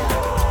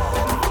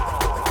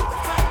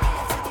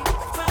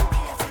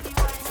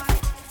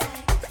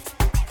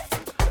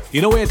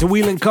 You know we had to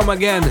wheel and come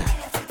again.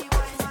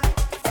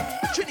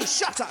 Trini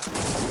Shatta.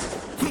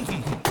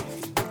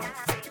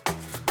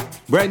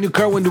 Brand new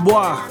Kerwin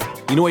Dubois.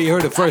 You know where you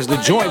heard it first. The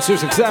Joint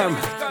Sirius XM.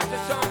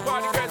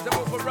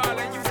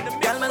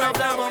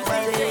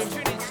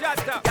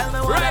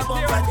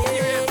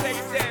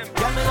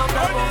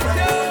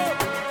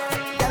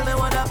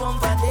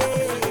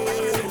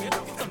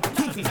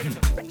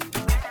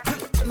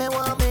 Me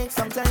wanna make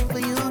some time for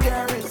you,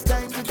 girl. It's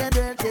time to get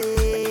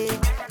dirty.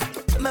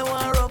 Me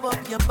wanna rub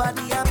up your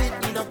body a bit.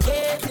 Me no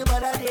care if you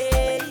bother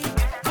day.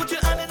 Put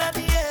your hand in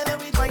the air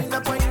and we wind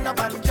up and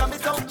jump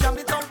it up,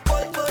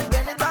 boy,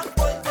 bend it back,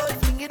 boy,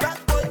 swing it back,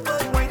 boy,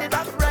 wind it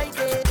back right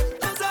there.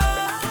 'Cause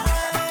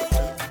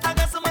I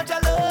got so much I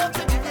love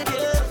to give you,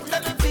 girl.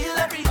 Let me feel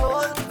every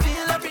hole,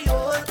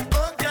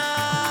 oh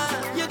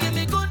God. You give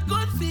me good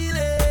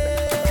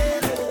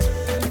feeling.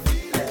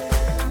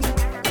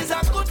 It's a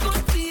good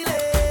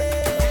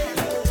feeling.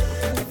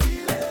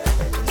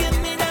 Give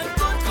me that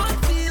good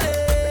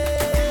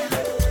feeling.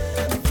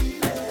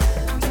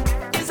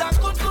 It's a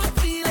good feeling.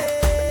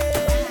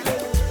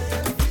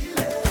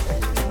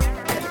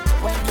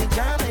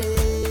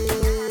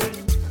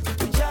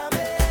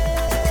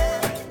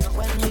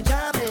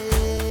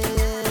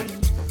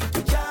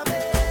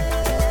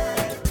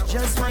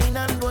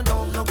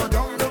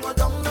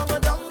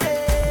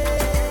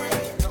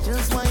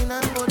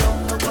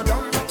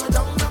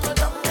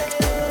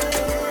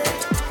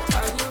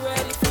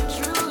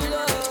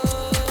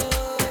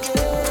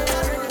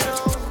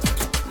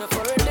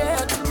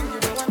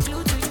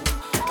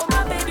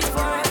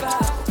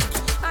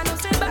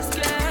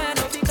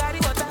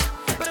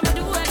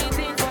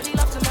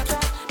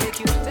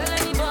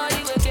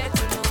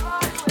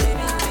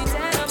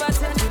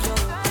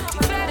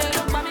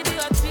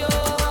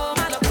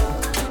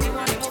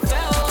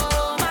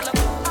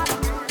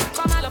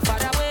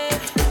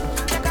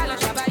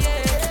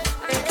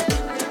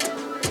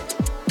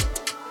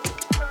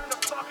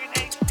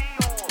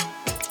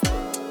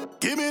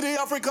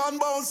 African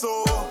bounce,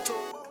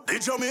 the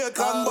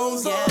Jamaican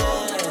bounce, the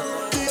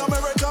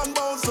American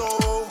bounce,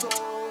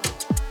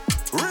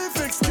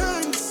 Refix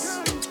Kings,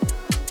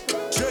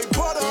 Jay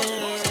Potter,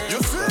 you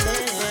see?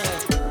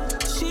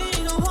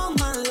 She don't want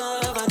my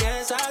love, I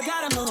guess I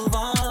gotta move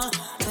on.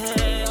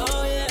 Hey,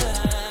 oh yeah,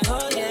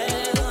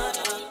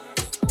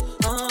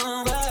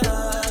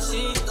 but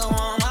she don't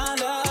want my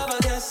love, I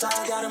guess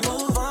I gotta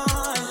move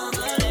on.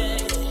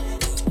 Hey,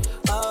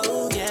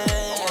 oh yeah,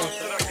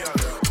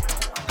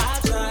 I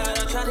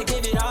tried to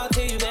give it all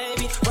to you,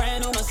 baby.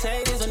 Brand new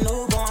Mercedes, a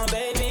newborn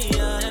baby,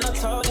 and I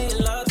told you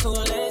love too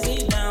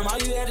lazy. Damn, all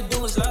you had to do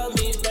was love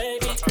me,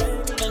 baby.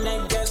 And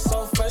that gets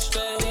so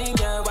frustrating,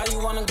 yeah. Why you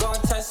wanna go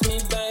and test me,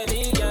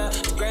 baby? Yeah,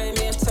 degrade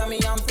me and tell me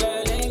I'm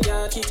failing,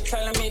 yeah. Keep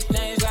telling me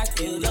things like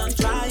you done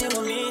trying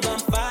with me, done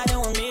fighting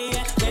with me,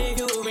 and gave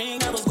you a ring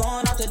that was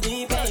going off the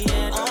deep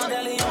end. On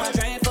daily on my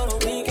drain for the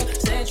weekend,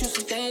 sent you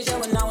some things, yeah,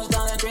 when I was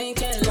done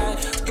drinking.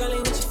 Like, girlie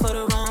with you for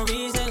the wrong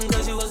reason,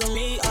 cause you wasn't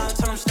me, all the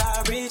time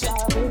start reaching.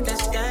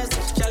 That's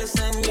jealous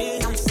in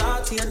me, I'm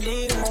salty, I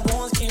need it, my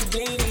wounds keep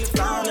bleeding.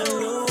 Found a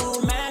new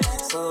man,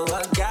 so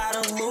I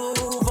gotta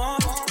move on.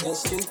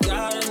 Yes, you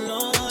gotta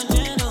know,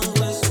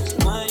 gentleness,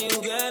 when you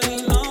barely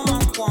know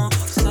I'm wrong.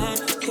 Say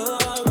you're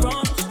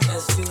wrong,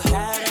 yes, you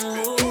had to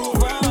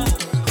move on.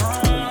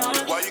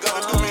 Why you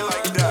gotta do me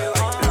like that?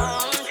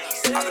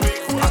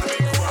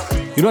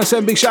 You know what I'm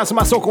saying? Big shouts to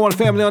my Soca One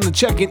family on the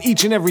check-in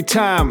each and every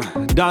time.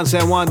 Don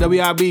San Juan,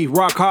 WIB,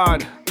 Rock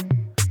Hard.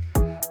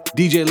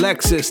 DJ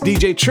Lexus,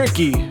 DJ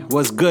Tricky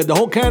was good. The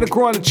whole Canada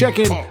crew on the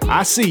check-in.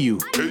 I see you.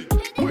 Hey,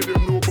 why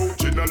them know about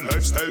general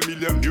lifestyle,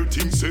 million new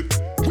things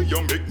set. We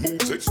don't make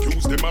moves,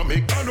 excuse them, I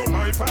make. I know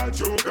my fault,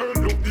 your girl,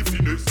 look the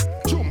finesse.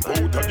 Jump out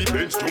of the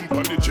bench, jump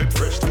on the jet,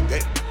 fresh to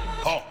death.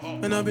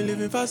 And I've been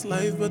living fast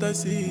life, but I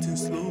see it in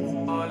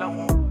slow.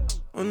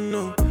 Oh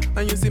no,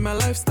 and you see my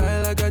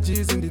lifestyle, I got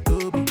G's in the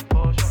turbo.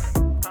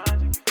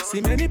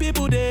 See many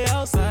people there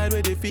outside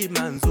where they feed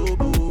man's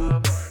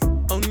oboe.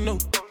 Oh no,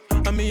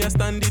 and me I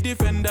stand the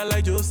defender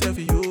like Joseph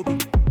Yobo.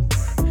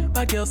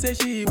 My girl say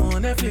she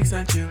want Netflix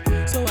and chill,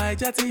 so I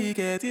just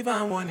ticket if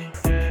I want it.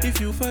 If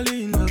you fall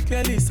in love,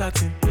 Kelly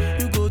satin.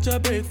 You go to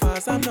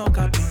breakfast, I'm not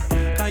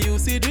capping. Can you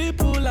see the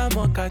pool, I'm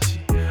not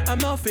catching. I'm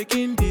not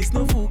faking this,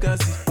 no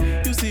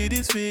fugazi. You see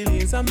these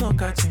feelings, I'm not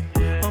catching.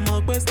 I'm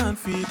on quest and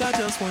feet, I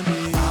just want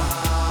it.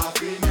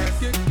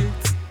 Happiness,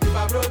 if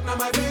I broke, now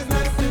my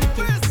business.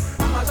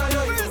 I'ma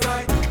show you it's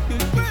right.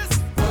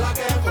 All I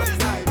care for is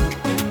night.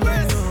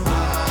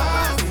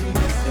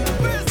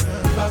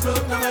 If I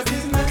broke, now my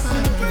business.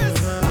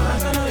 I'ma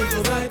show you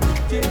it's right.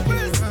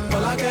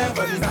 All I care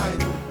for is night.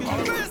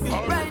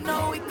 Right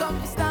now we come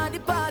to start the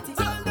party.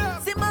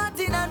 See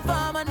Martin and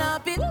Farmer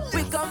napping.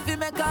 We come to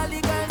make all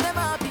the girls them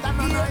happy.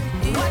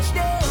 Yeah. Watch day,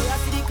 I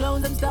see the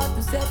clowns them start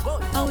to set.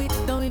 And we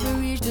don't even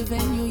reach the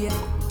venue yet.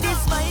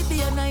 This might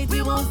be a night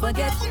we won't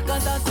forget.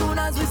 Cause as soon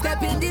as we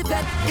step in the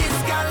bed,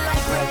 it's gone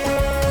like rain,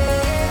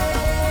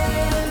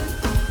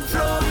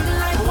 flowing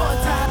like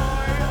water.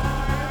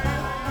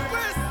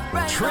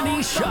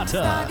 Trini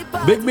Shatta.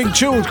 Big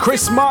tunes,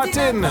 Chris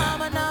Martin,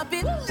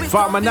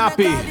 Farmer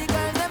Nappy.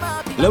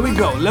 Let we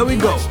go, let we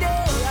go. I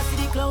see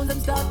the clowns them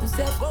start to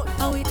set.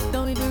 And we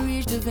don't even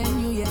reach the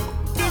venue yet.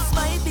 This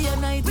might be a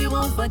night we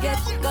won't forget.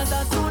 Cause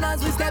as soon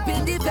as we step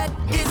in the bed,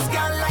 it's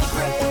gone like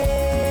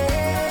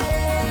rain,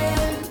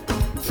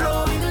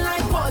 flowing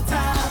like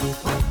water.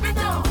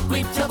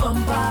 With your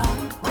bumper,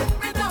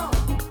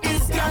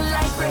 it's gone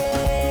like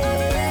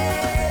rain.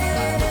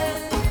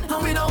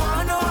 And we don't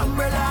want no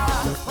umbrella.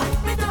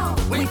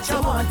 With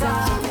your water.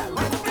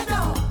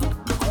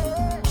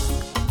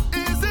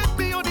 Is it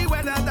me or the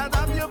weather that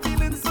have you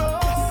feeling so?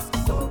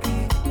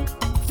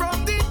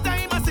 From the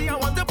time I see I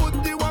want to put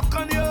the work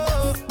on you.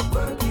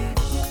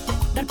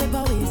 That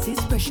paper waste is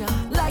pressure,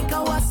 like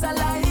a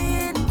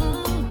wasaline.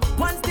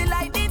 Once the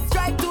lightning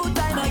strike 2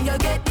 times, and you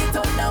get it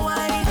on the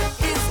wine.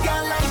 It's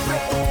gone like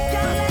rain,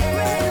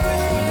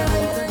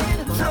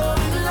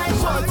 flowing like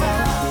water.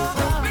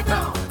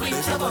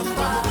 With your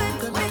bumper.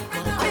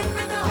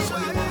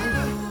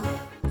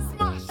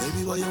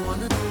 Baby, what you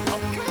wanna do?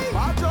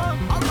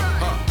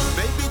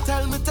 Baby,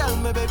 tell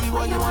me, baby,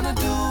 what you wanna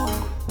do?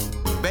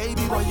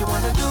 Baby, what you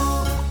wanna do?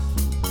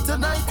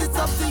 Tonight it's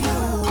up to you.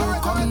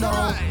 Come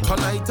now.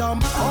 Tonight I'm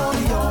all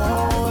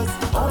yours,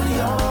 all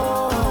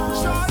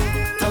yours.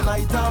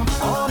 Tonight I'm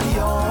all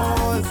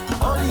yours,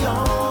 all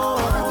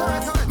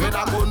yours. Me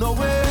not go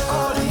nowhere,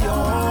 all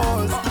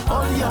yours,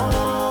 all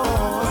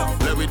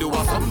yours. Let me do a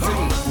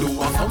something,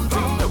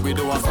 let me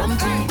do a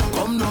something.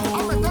 Come now.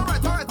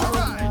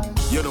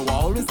 You know,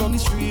 always on the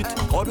street,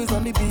 always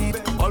on the beat,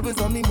 always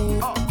on the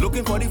move,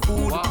 looking for the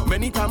food.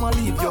 Many times I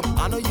leave you,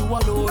 I know you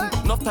alone.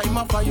 Enough time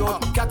I fire,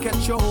 can't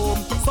catch you home.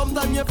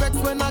 Sometimes you vex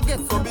when I get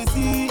so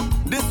busy.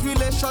 This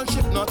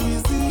relationship not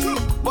easy,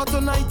 but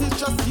tonight it's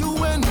just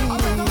you and me.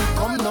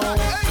 Come now,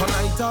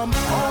 tonight I'm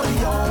all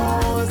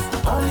yours,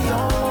 all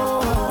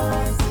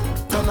yours.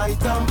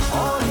 Tonight I'm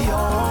all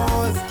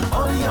yours,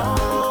 all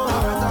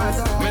yours.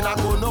 Me not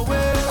go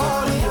nowhere,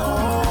 all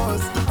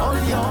yours, all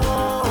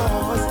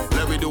yours.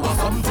 Let me do a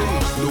something,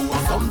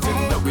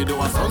 we do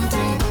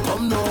something.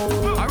 Come now.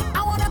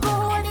 I wanna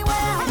go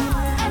anywhere,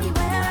 anywhere,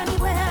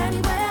 anywhere,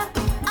 anywhere.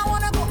 I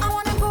wanna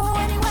go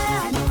anywhere,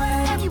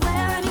 anywhere,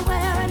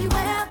 anywhere,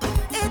 anywhere.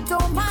 It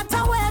don't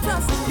matter where,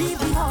 just leave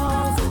the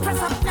house,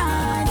 dress up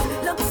nice,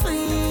 look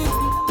sweet,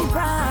 be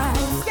bright.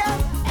 Yeah,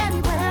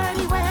 anywhere,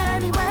 anywhere,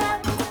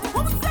 anywhere.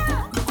 What's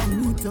that? I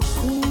need to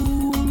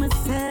cool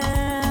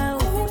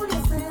myself. Cool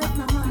yourself,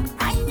 man.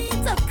 I need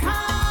to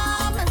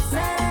calm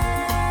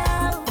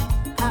myself.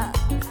 I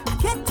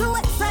get too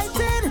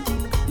excited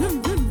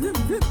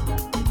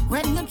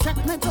when you check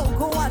me to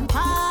go and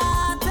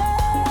party.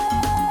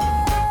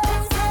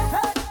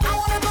 I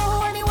wanna go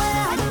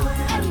anywhere,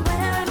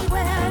 anywhere,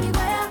 anywhere,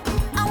 anywhere.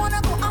 I wanna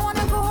go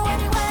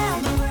anywhere,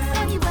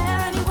 anywhere,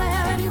 anywhere,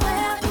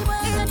 anywhere.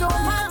 It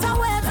don't matter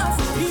where, just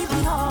leave the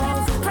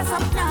house, dress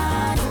up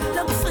nice,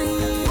 look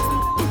sweet,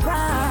 be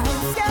bright.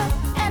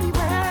 Yeah,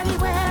 anywhere,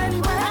 anywhere,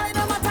 anywhere. It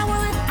don't matter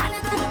where,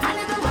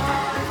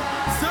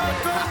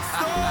 Circle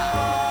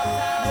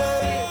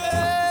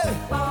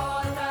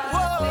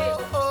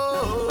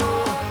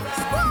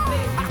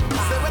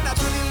Say when I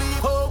truly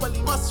leave, oh well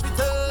he must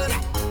return.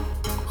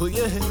 Oh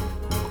yeah.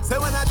 Say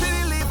when I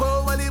truly leave,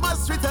 oh well he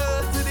must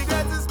return to the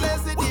greatest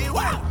place in the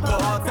world.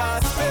 Water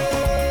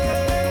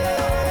Spain.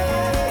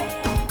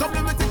 Come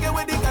let me take you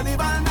with the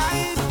carnival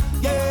night.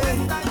 Yeah.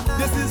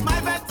 This is my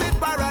vetted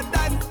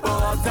paradise.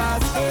 Water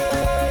Spain.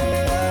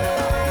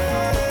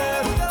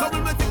 Come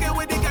let me take you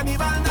with the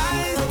carnival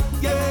night.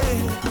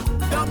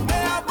 Yeah. Don't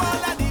pay up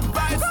all of the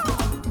price.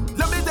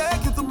 Let me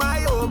take you to my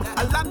home,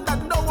 a land that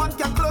no one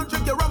can close.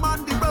 Drink your rum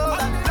on the road.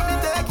 Let me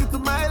take you to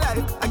my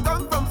life. I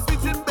come from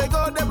Switch and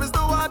Bego. There is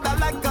no other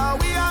like her.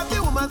 We have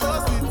the woman so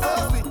sweet,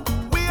 so sweet.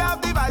 We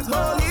have the vibes,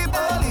 holy,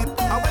 holy.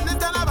 And when it's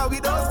done about we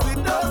don't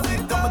sleep, don't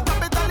sleep. Come and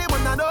come and tell him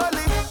one and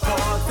only.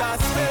 Water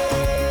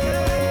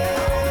Spain.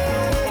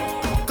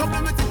 Come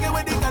let me take you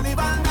with the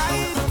carnival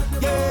night.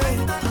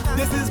 Yeah,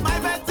 this is my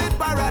vetted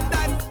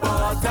paradise.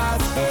 Water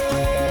Spain.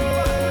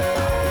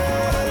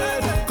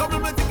 Come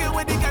let me take you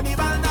with the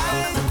carnival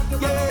night.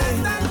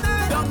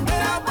 Yeah, don't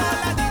get up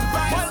all of the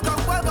price.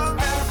 Welcome, welcome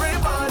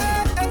everybody.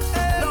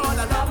 Lord,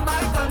 I love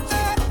my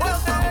country.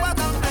 Welcome,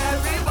 welcome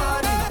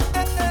everybody.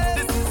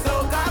 This is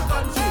Soca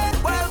country.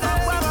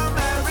 Welcome, welcome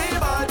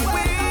everybody.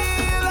 We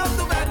love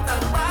to bet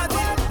and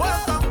party.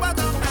 Welcome,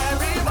 welcome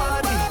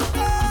everybody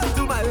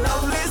to my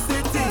lovely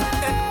city.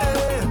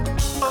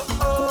 Oh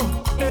oh,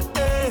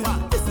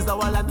 this is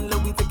our land. Let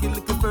me take it a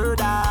little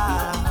further.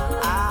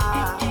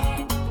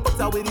 But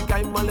away the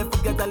crime, man, let's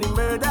forget all the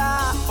murder.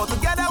 For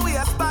together we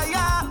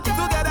aspire,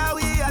 together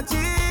we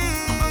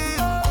achieve.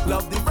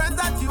 Love the friends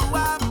that you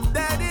have,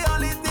 they're the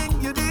only thing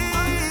you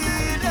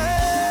need.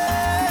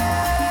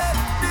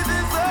 This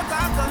is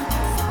Soca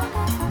country.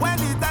 When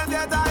the time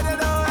gets hard, they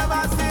don't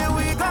ever say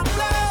we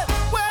complain.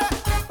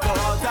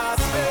 Water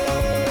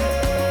Spain.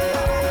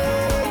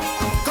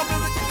 Come,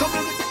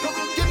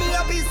 give me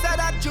a piece of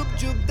that jub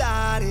jub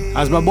daddy.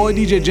 As my boy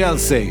DJ Gel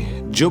say,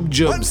 Jub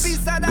Jub's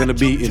gonna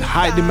be in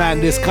high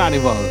demand this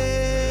carnival.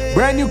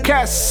 Brand new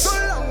cast,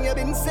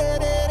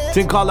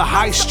 thing called the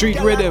High Street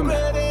Rhythm.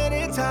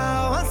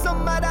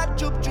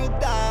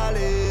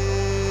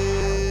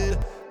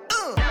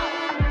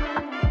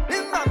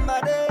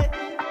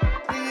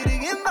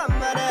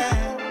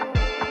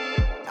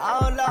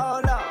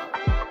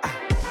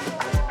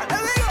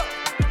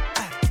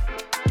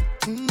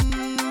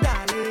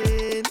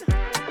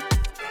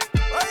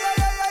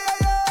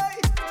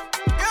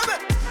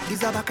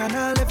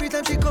 Bacchanal every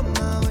time she come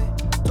my way.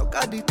 Talk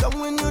at the tongue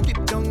when you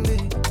dip down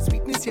there.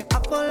 Sweetness your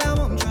apple I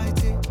won't try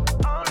to.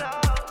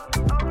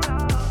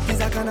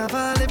 It's a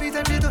carnival every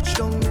time she touch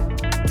down there.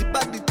 Dip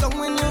at the tongue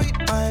when you hit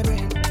my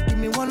brain. Give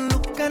me one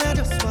look and I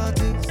just want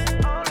this.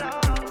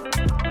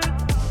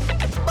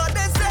 But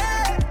they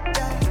say,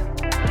 yeah,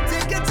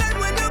 take your time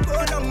when you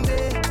go down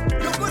there.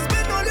 You go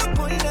spend all your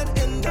coin and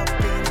end up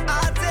in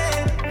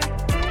heartache.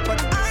 But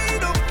I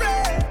don't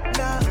play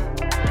now.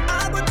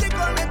 I go take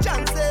all the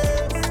chances.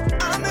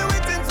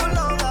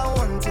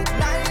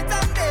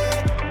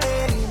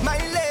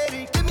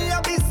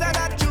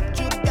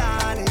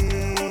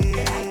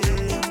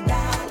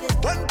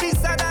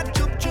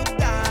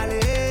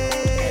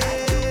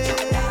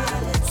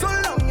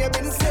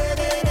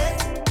 Say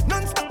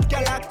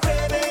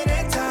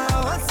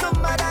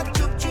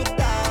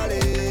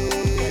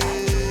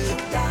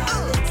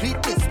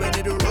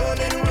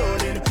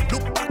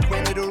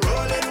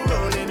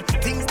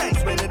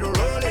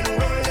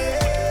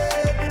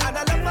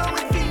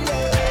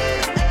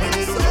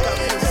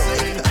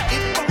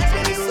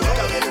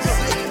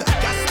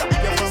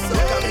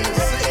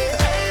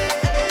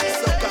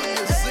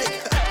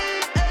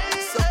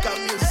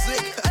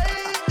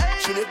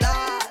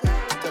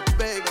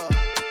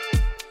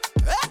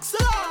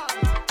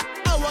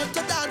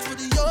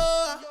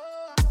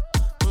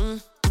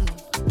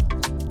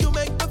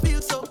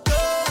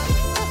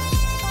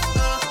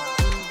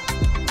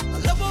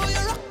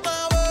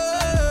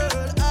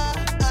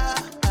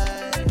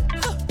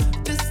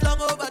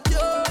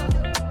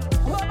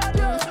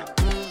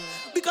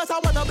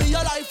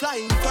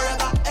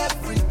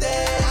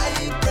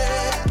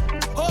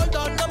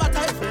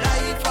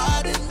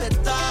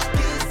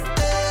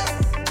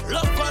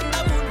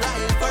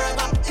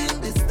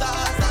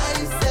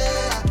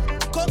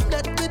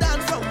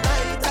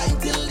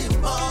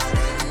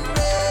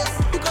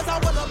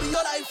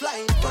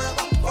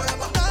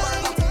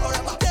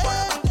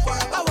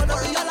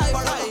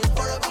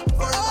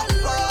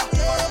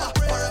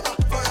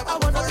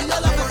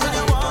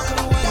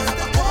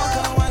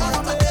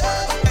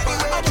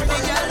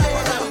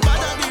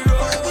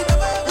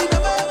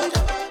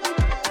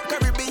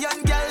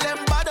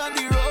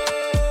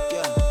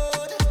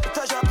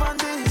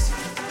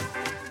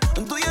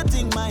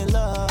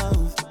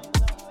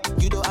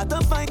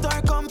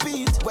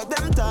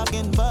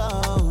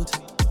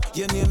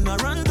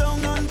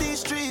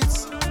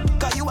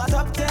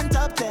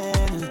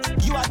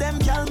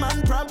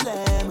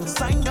problem.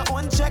 Sign your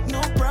own check,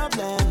 no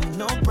problem,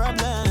 no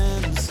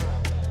problems.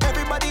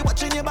 Everybody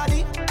watching your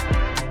body,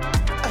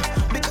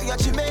 because you're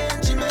chimay,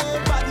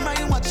 bad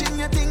mind watching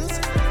your things.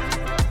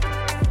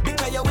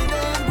 Because you're winning.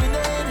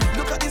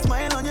 Look at the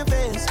smile on your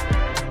face.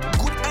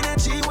 Good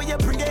energy when you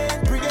bring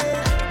it.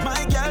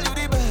 My girl, you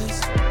the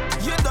best.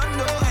 You don't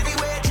know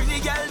anyway. Trini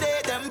girl,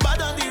 them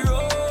bad on the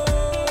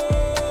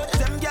road.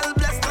 Them girl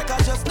blessed like I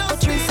just know.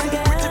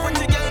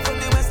 Pretty girl from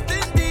the West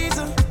Indies.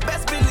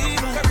 Best believe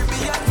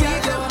Caribbean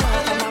girl.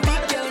 I'm a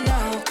big girl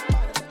now.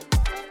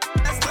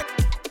 That's like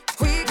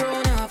we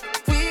grown up.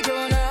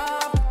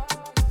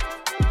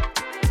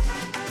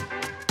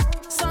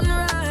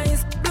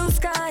 Sunrise, blue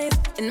skies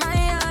in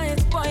my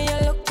eyes. Boy, you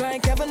look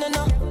like heaven and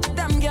up.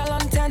 Damn girl on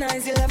 10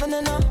 eyes, 11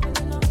 and up.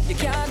 You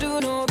can't do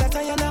no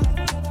better, you know.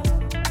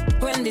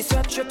 When the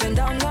sweat dripping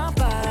down my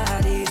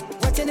body,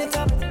 wetting it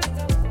up,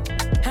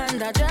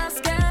 and I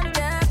just can't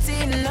get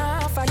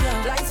enough of you.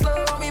 Lights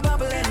slow, we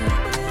bubbling,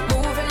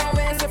 moving my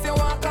waist if you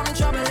want, come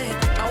troubling.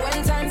 And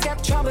when times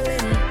get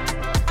troubling,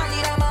 I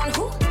need a man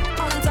who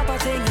on top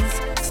of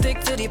things, stick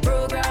to the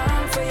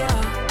program for you.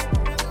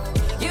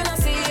 You don't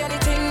see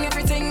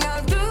everything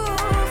I'll do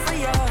for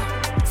you.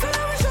 So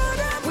let me show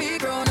them we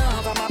grown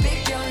up. I'm a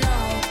big girl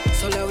now.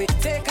 So let we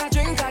take a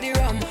drink of the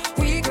rum.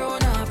 We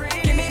grown up.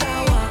 Give me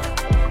that one.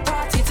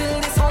 Party till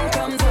the sun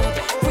comes up.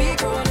 We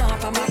grown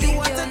up. I'm a big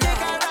girl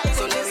now.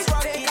 So let me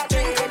take a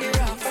drink of the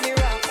rum.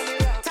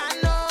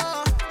 Tano,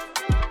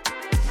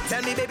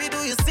 tell me, baby, do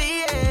you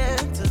see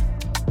it?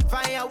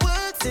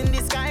 Fireworks in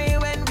the sky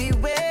when we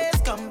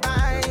ways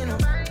combine.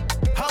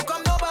 How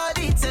come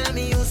nobody tell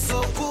me you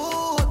so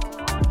good?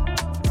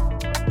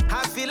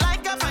 I feel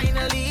like I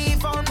finally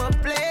found my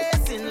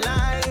place in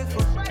life.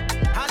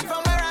 And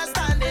from where I'm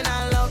standing,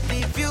 I love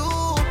the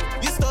view.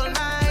 You stole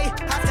my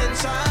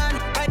attention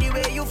by the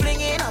way you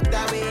flinging up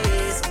that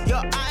waist.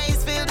 Your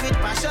eyes filled with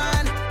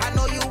passion. I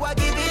know you are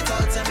giving it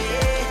all to me.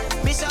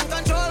 Mission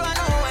control, I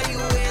know what you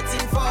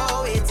waiting for,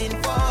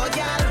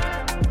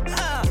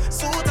 girl.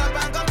 Suit up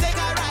and come take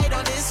a ride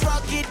on this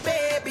rocket,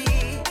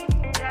 baby.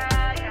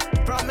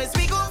 Promise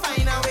we gon'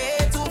 find a way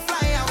to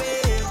fly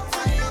away.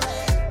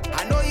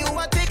 I know you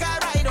want take a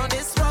ride on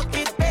this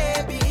rocket,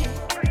 baby.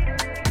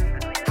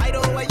 I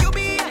know where you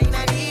behind,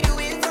 I need you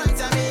in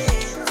front of me.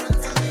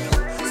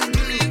 So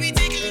come let me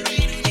take a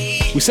ride on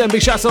it. We send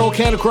big shots to Old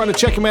Canada Crew on the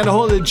check-in, man. The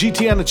whole of the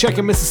GT on the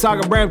check-in,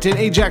 Mississauga, Brampton,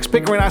 Ajax,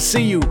 Pickering, I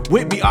see you.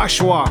 Whitby,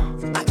 Oshawa,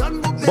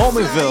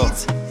 Bowmanville,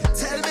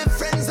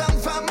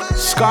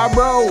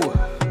 Scarborough,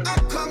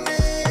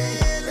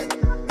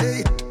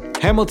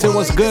 Hamilton,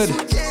 what's good?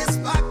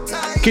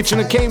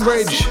 Kitchener,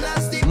 Cambridge,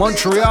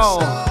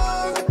 Montreal.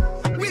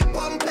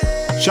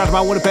 Shout out to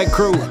my Winnipeg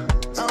crew,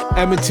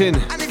 Edmonton,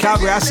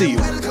 Calgary, I see you.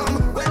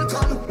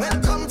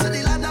 Welcome to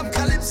the land of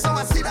Calypso.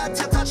 I see that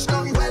you touched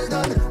down. Well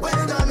done.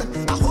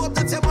 I hope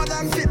that you're more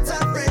than fit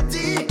and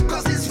ready.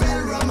 Cause it's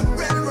real rum,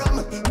 real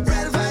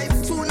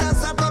vibes. Soon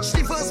as I touch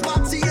the first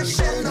party, you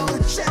shell down.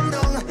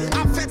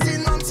 I'm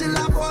fetting until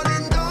I'm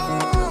falling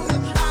down.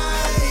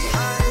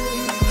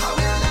 I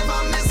will never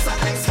miss an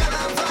next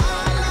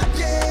carnival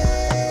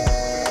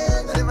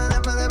again. Never.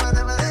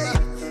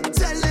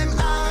 Tell them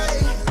I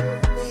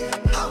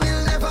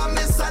will never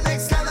miss an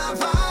next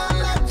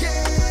carnival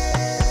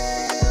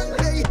again.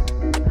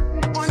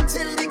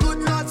 Until the good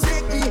Lord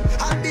take me,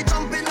 I'll be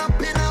jumping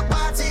up in a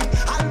party.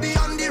 I'll be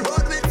on the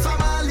road with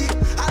family.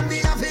 I'll be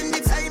having the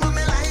time of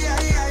my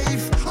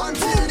life.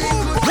 Until the good.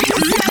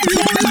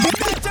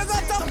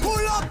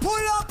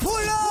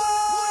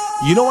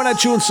 You know when that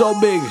tune's so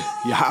big,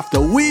 you have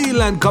to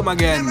wheel and come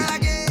again.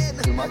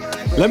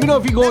 Let me know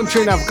if you go and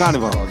train for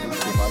carnival.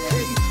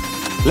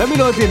 Let me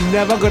know if you're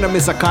never gonna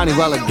miss a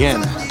carnival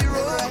again.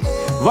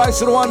 Vice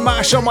to the one,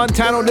 Marsha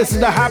Montano. This is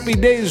the Happy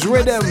Days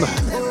rhythm.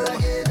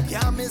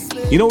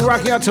 You know, we're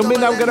rocking out till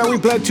midnight. We're gonna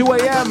replay at 2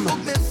 a.m.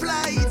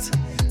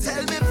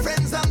 Tell me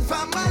friends and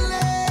family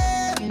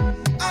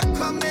are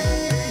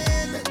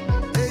coming.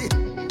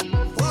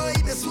 Boy,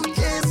 the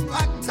suitcase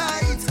packed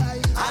tight.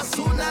 As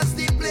soon as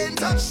the plane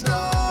touch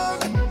down,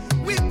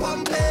 we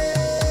pumping.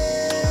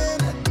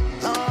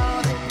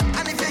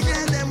 And if you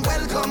hear them,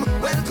 welcome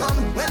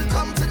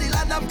to the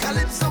land of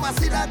Calypso. I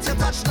see that you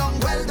touched down.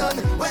 Well done.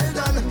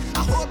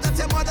 I hope that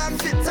you're more than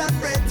fit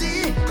and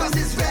ready. Cause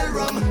it's real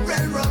rum,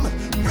 real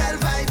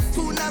vibes.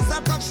 Soon as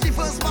I touch the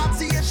first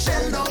party, you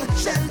shell down.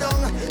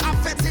 I'm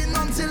fetting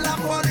until I'm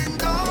falling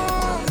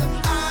down.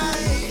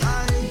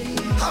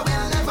 I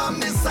will never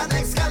miss an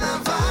next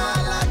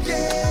carnival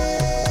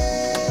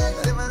again.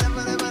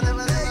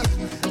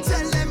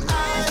 Tell them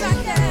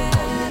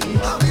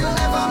I will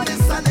never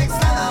miss an next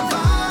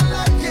carnival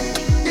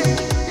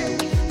again.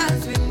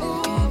 As we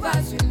move,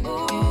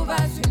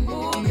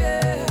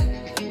 yeah.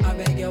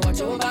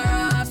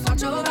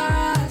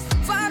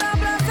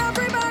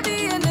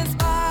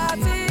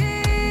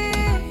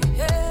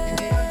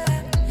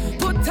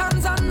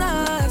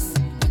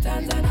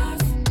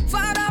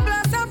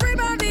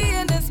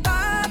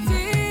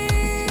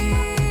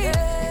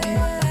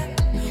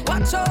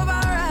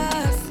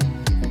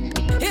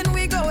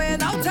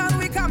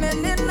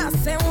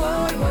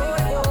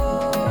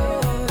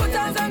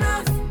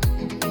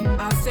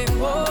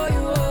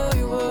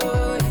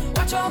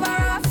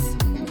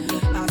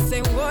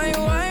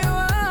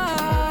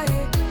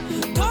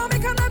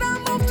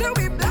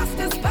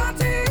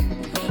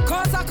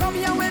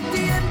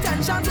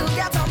 intention to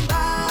get on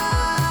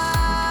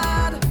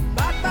bad.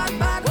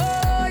 Bad,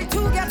 boy,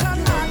 to get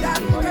on mad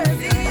and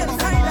crazy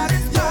inside of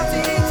this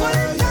party. Full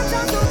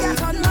intention to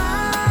get on mad.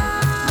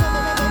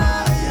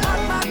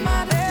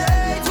 Mad,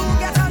 hey, to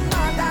get on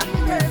mad and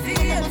crazy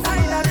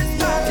inside of this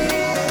party.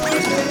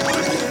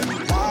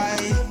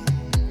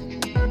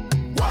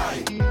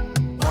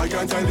 Why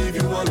can't I leave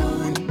you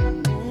alone?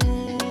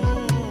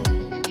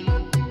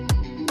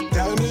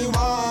 Tell me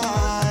why?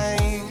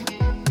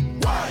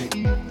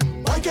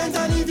 Why can't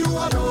I leave you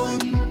alone?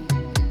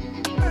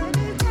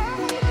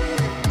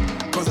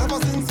 Cause ever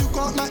since you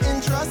caught my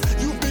interest,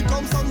 you've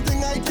become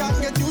something I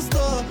can't get used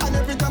to. And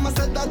every time I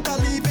said that I'm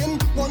leaving,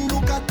 one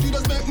look at you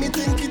just make me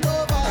think it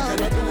over. I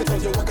cannot do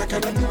without your walk, I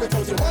cannot do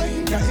without your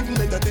wine. Can't even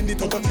let that in the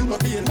thought of you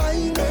not being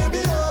mine,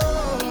 baby,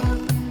 oh.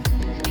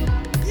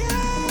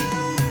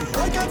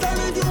 Why can't I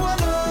leave you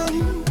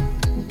alone?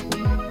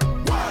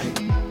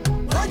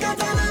 Why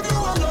can't I leave you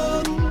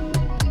alone?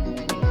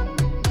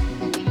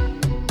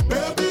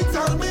 Baby,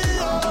 tell me,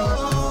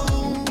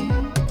 oh.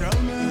 Tell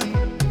me.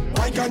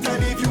 Why can't I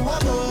leave you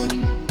alone?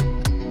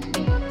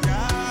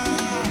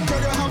 Yeah. Girl,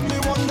 you have me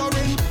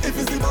wondering if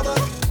it's the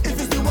bubble, if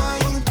it's the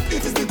wine,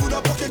 if it's the good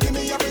up you give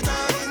me every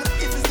time,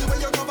 if it's the way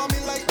you cover me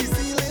like the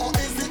ceiling, or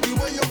is it the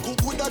way you cook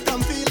with that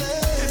I'm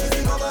feeling? If it's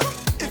the bubble,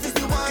 if it's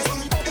the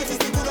wine, if it's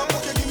the good up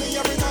you give me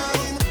every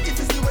time, if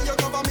it's the way you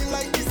cover me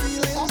like the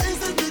ceiling, or is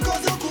it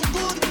because you cook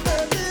good,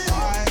 baby?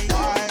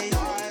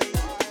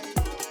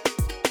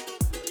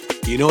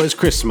 You know it's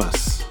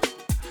Christmas.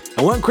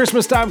 And when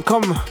Christmas time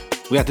come,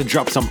 we have to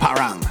drop some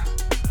parang.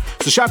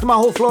 So shout out to my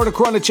whole Florida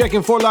crew on the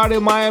check-in, Fort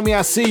Lauderdale, Miami,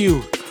 I see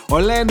you.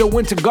 Orlando,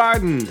 Winter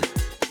Garden,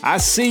 I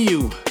see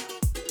you.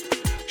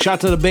 Shout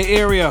out to the Bay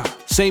Area,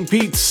 St.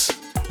 Pete's,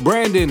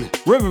 Brandon,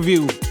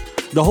 Riverview,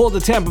 the whole of the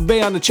Tampa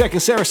Bay on the check-in,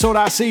 Sarasota,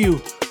 I see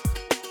you.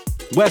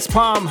 West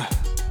Palm,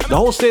 the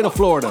whole state of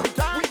Florida.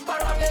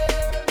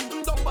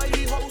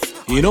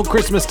 You know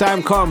Christmas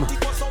time come,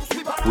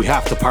 we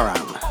have to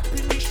parang.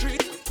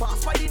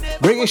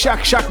 Bring your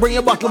shack, bring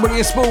your bottle, bring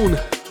your spoon.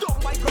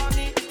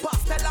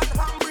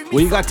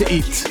 What you got to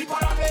eat?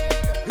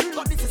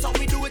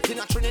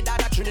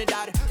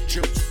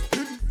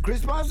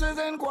 Christmas is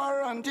in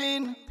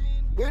quarantine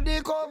with the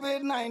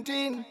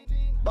COVID-19.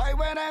 By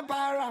when I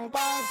parang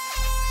pass,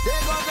 they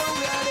go to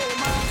where they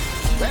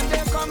must. When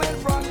they come in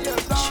front of your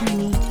door,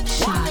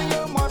 one thing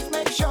you must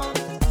make sure,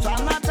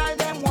 sanitize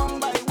them one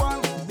by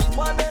one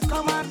before they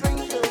come and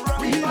drink your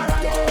rum. We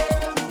parang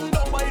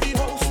down by the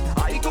house,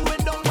 I go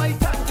down by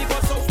 30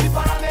 bus house. We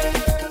parang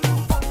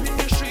up in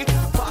the street,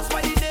 pass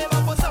by the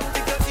neighbor for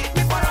something to eat.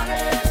 We parang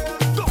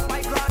down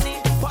by granny,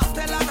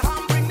 pastel and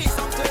ham, bring me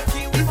some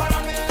turkey. We parang.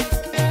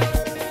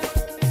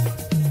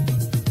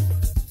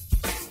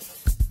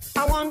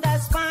 I want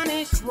that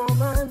Spanish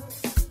woman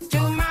to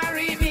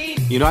marry me.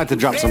 You know I have to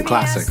drop some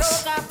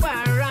classics.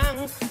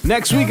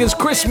 Next week is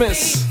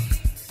Christmas.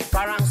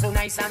 Parang so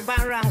nice and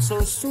parang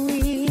so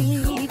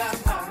sweet.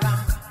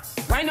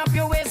 Wind up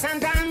your waist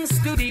and dance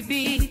to the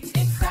beat.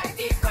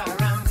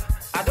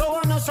 I don't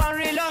want no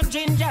sorry love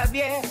ginger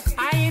beer.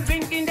 I ain't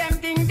drinking them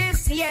thing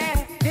this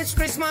year. This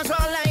Christmas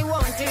all I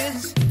want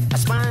is a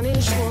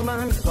Spanish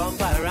woman from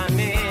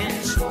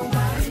Paramis.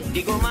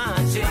 Digo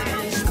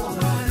Martins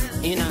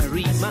in a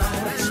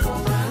rematch.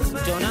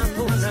 Donna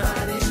Puna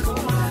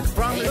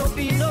from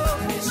Lopino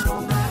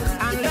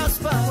and Los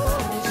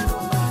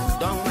Pajos.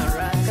 Don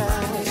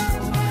Maracas,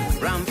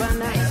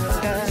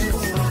 Rampanaicas.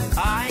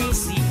 I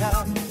see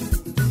her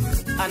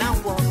and I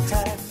want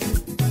her.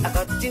 I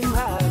got to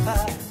have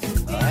her.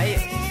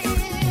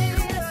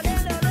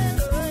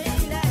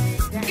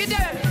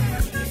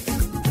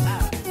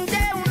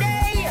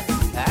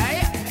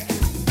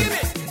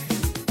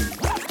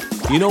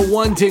 You know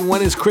one thing,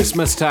 when it's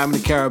Christmas time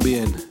in the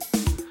Caribbean,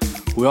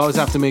 we always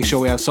have to make sure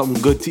we have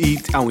something good to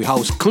eat and we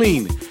house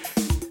clean.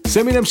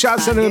 Send me them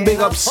shots, send them big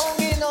ups.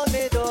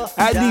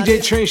 At DJ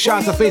Trini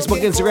Shatta,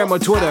 Facebook, Instagram, or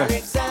Twitter.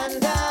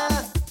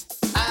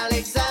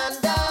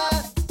 Alexander,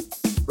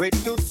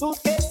 with 2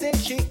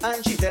 suitcases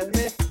and she tell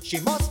me she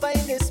must find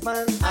this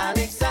man.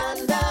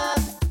 Alexander,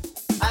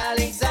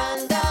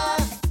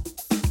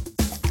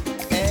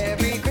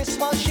 every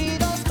Christmas she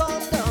does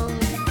come down.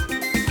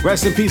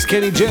 Rest in peace,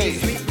 Kenny J.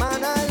 Sweet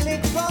man, I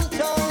lick from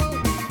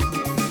town.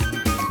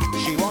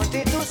 She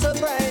wanted to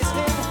surprise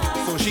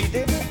him, so she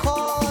didn't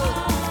call.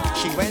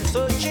 She went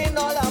searching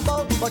all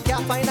about, but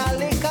can't find a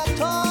lick at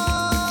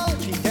all.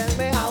 She tell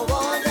me I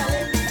want a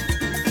lick,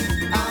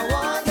 I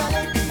want a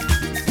lick,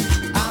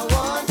 I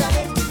want a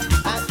lick.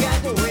 I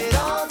can't do it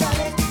all, a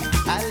lick.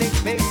 A lick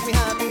makes me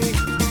happy,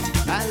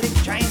 a lick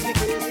drives me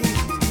crazy.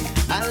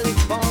 A lick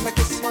for my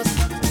Christmas,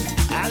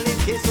 a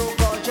lick is so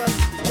gorgeous,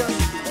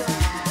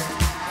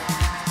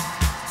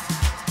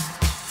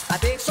 I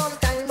take some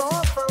time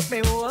off from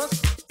me work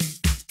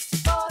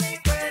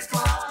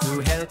to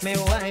help me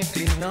wife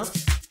clean up.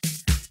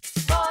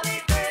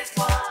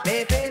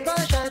 Me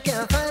paintbrush I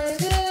can't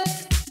find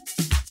it.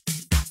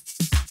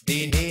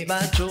 The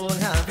neighbor don't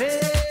have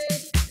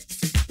it.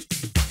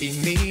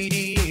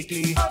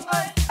 Immediately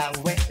I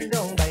went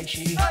down by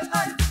she.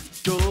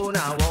 Don't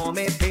I want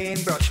me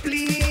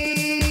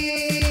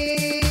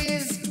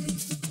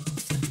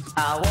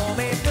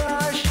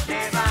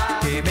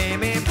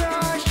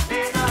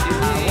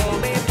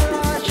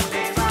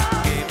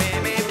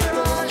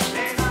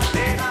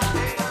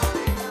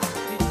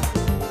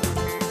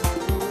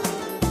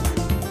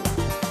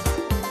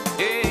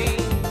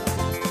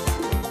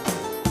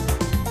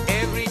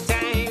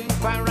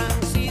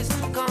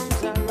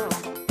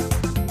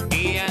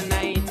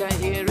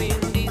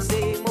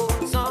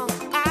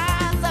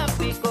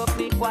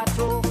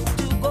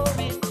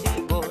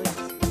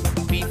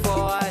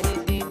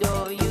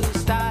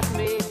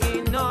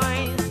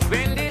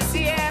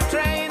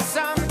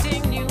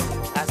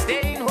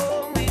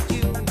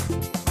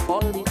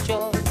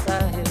chores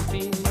are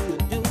helping you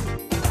do.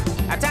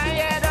 I'm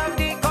tired of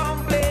the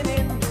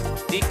complaining,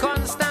 the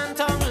constant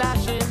tongue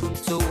lashing.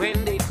 So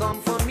when they come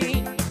for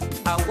me,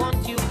 I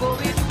want you go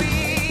with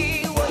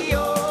me. Oh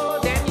yo,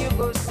 then you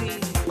go see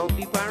how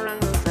the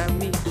parents are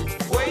me.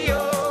 Oh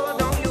yo,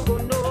 don't you go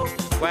know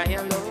why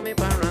I love me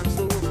parents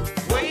so.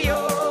 Oh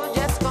yo,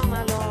 just come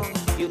along,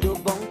 you do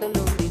bong to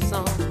love the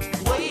song.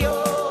 Oh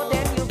yo,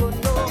 then you go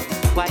know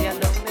why I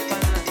love me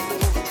parents so.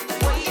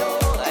 Oh yo,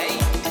 hey.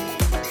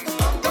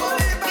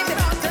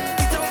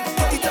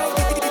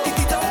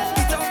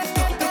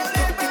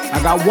 I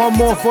got one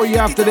more for you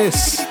after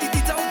this.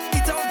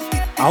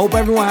 I hope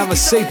everyone have a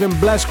safe and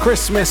blessed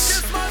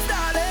Christmas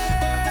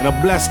and a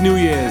blessed New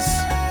Year's.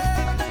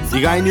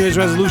 You got any New Year's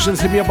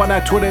resolutions? Hit me up on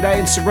that Twitter, that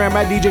Instagram,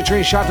 at DJ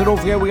Trini Shata. Don't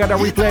forget, we got that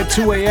replay at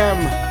 2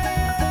 a.m.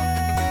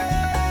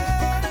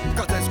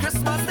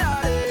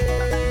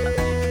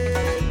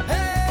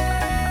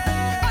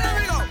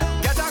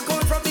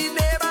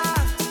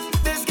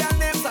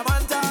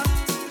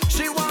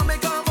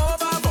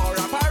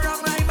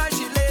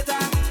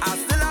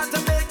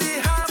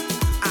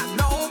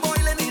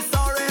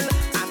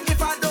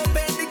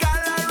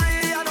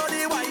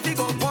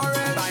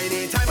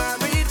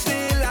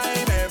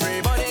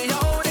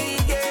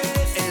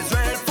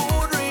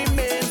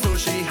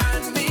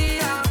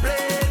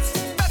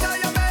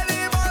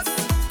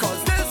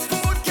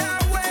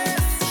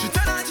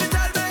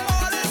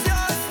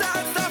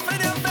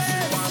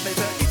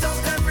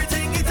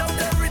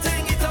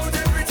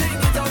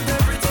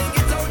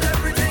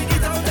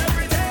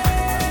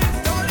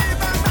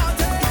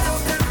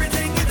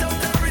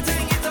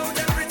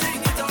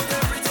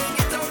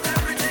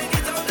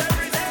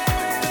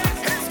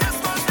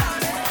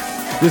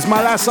 This is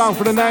my last song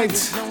for the night.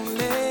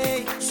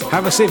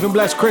 Have a safe and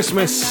blessed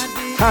Christmas.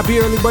 Happy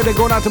early birthday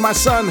going out to my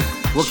son,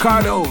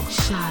 Ricardo.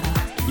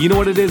 You know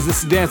what it is.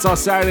 This is Dance All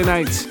Saturday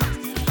Night.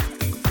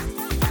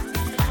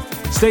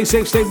 Stay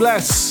safe, stay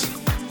blessed.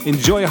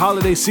 Enjoy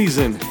holiday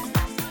season.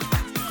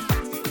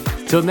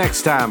 Till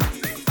next time,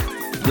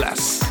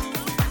 bless.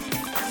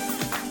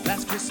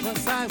 Last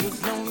Christmas I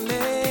was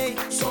lonely,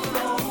 so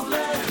lonely,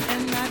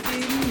 and I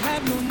didn't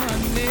have no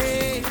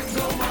money,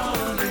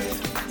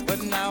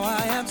 but now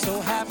I am so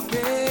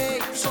happy,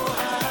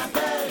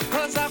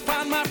 cause I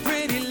found my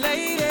pretty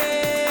lady.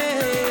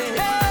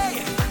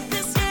 Hey,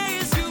 this year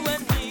is you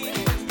and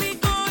me, we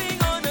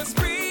going on a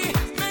spree,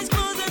 nice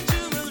clothes and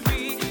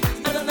jewelry,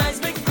 and a nice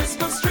big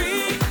Christmas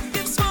tree,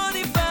 gifts for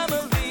the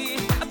family,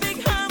 a big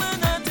ham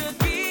and a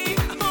turkey. I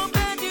hope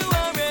that you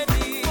are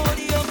ready for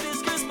the of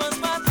this Christmas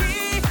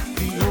party.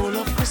 The whole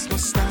of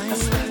Christmas time, I'm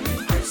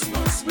spending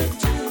Christmas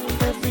with you.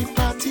 Every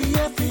party,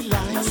 every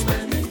line, I'm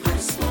spending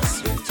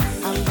Christmas with you.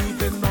 I'm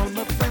leaving all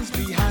my friends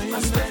behind,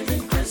 I'm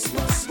spending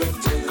Christmas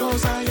with you.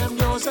 Cause I am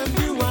yours and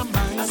you are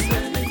mine, I'm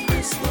spending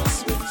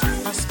Christmas with you.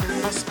 I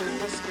spend.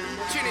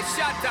 Trini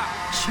Shata.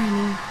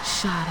 Trini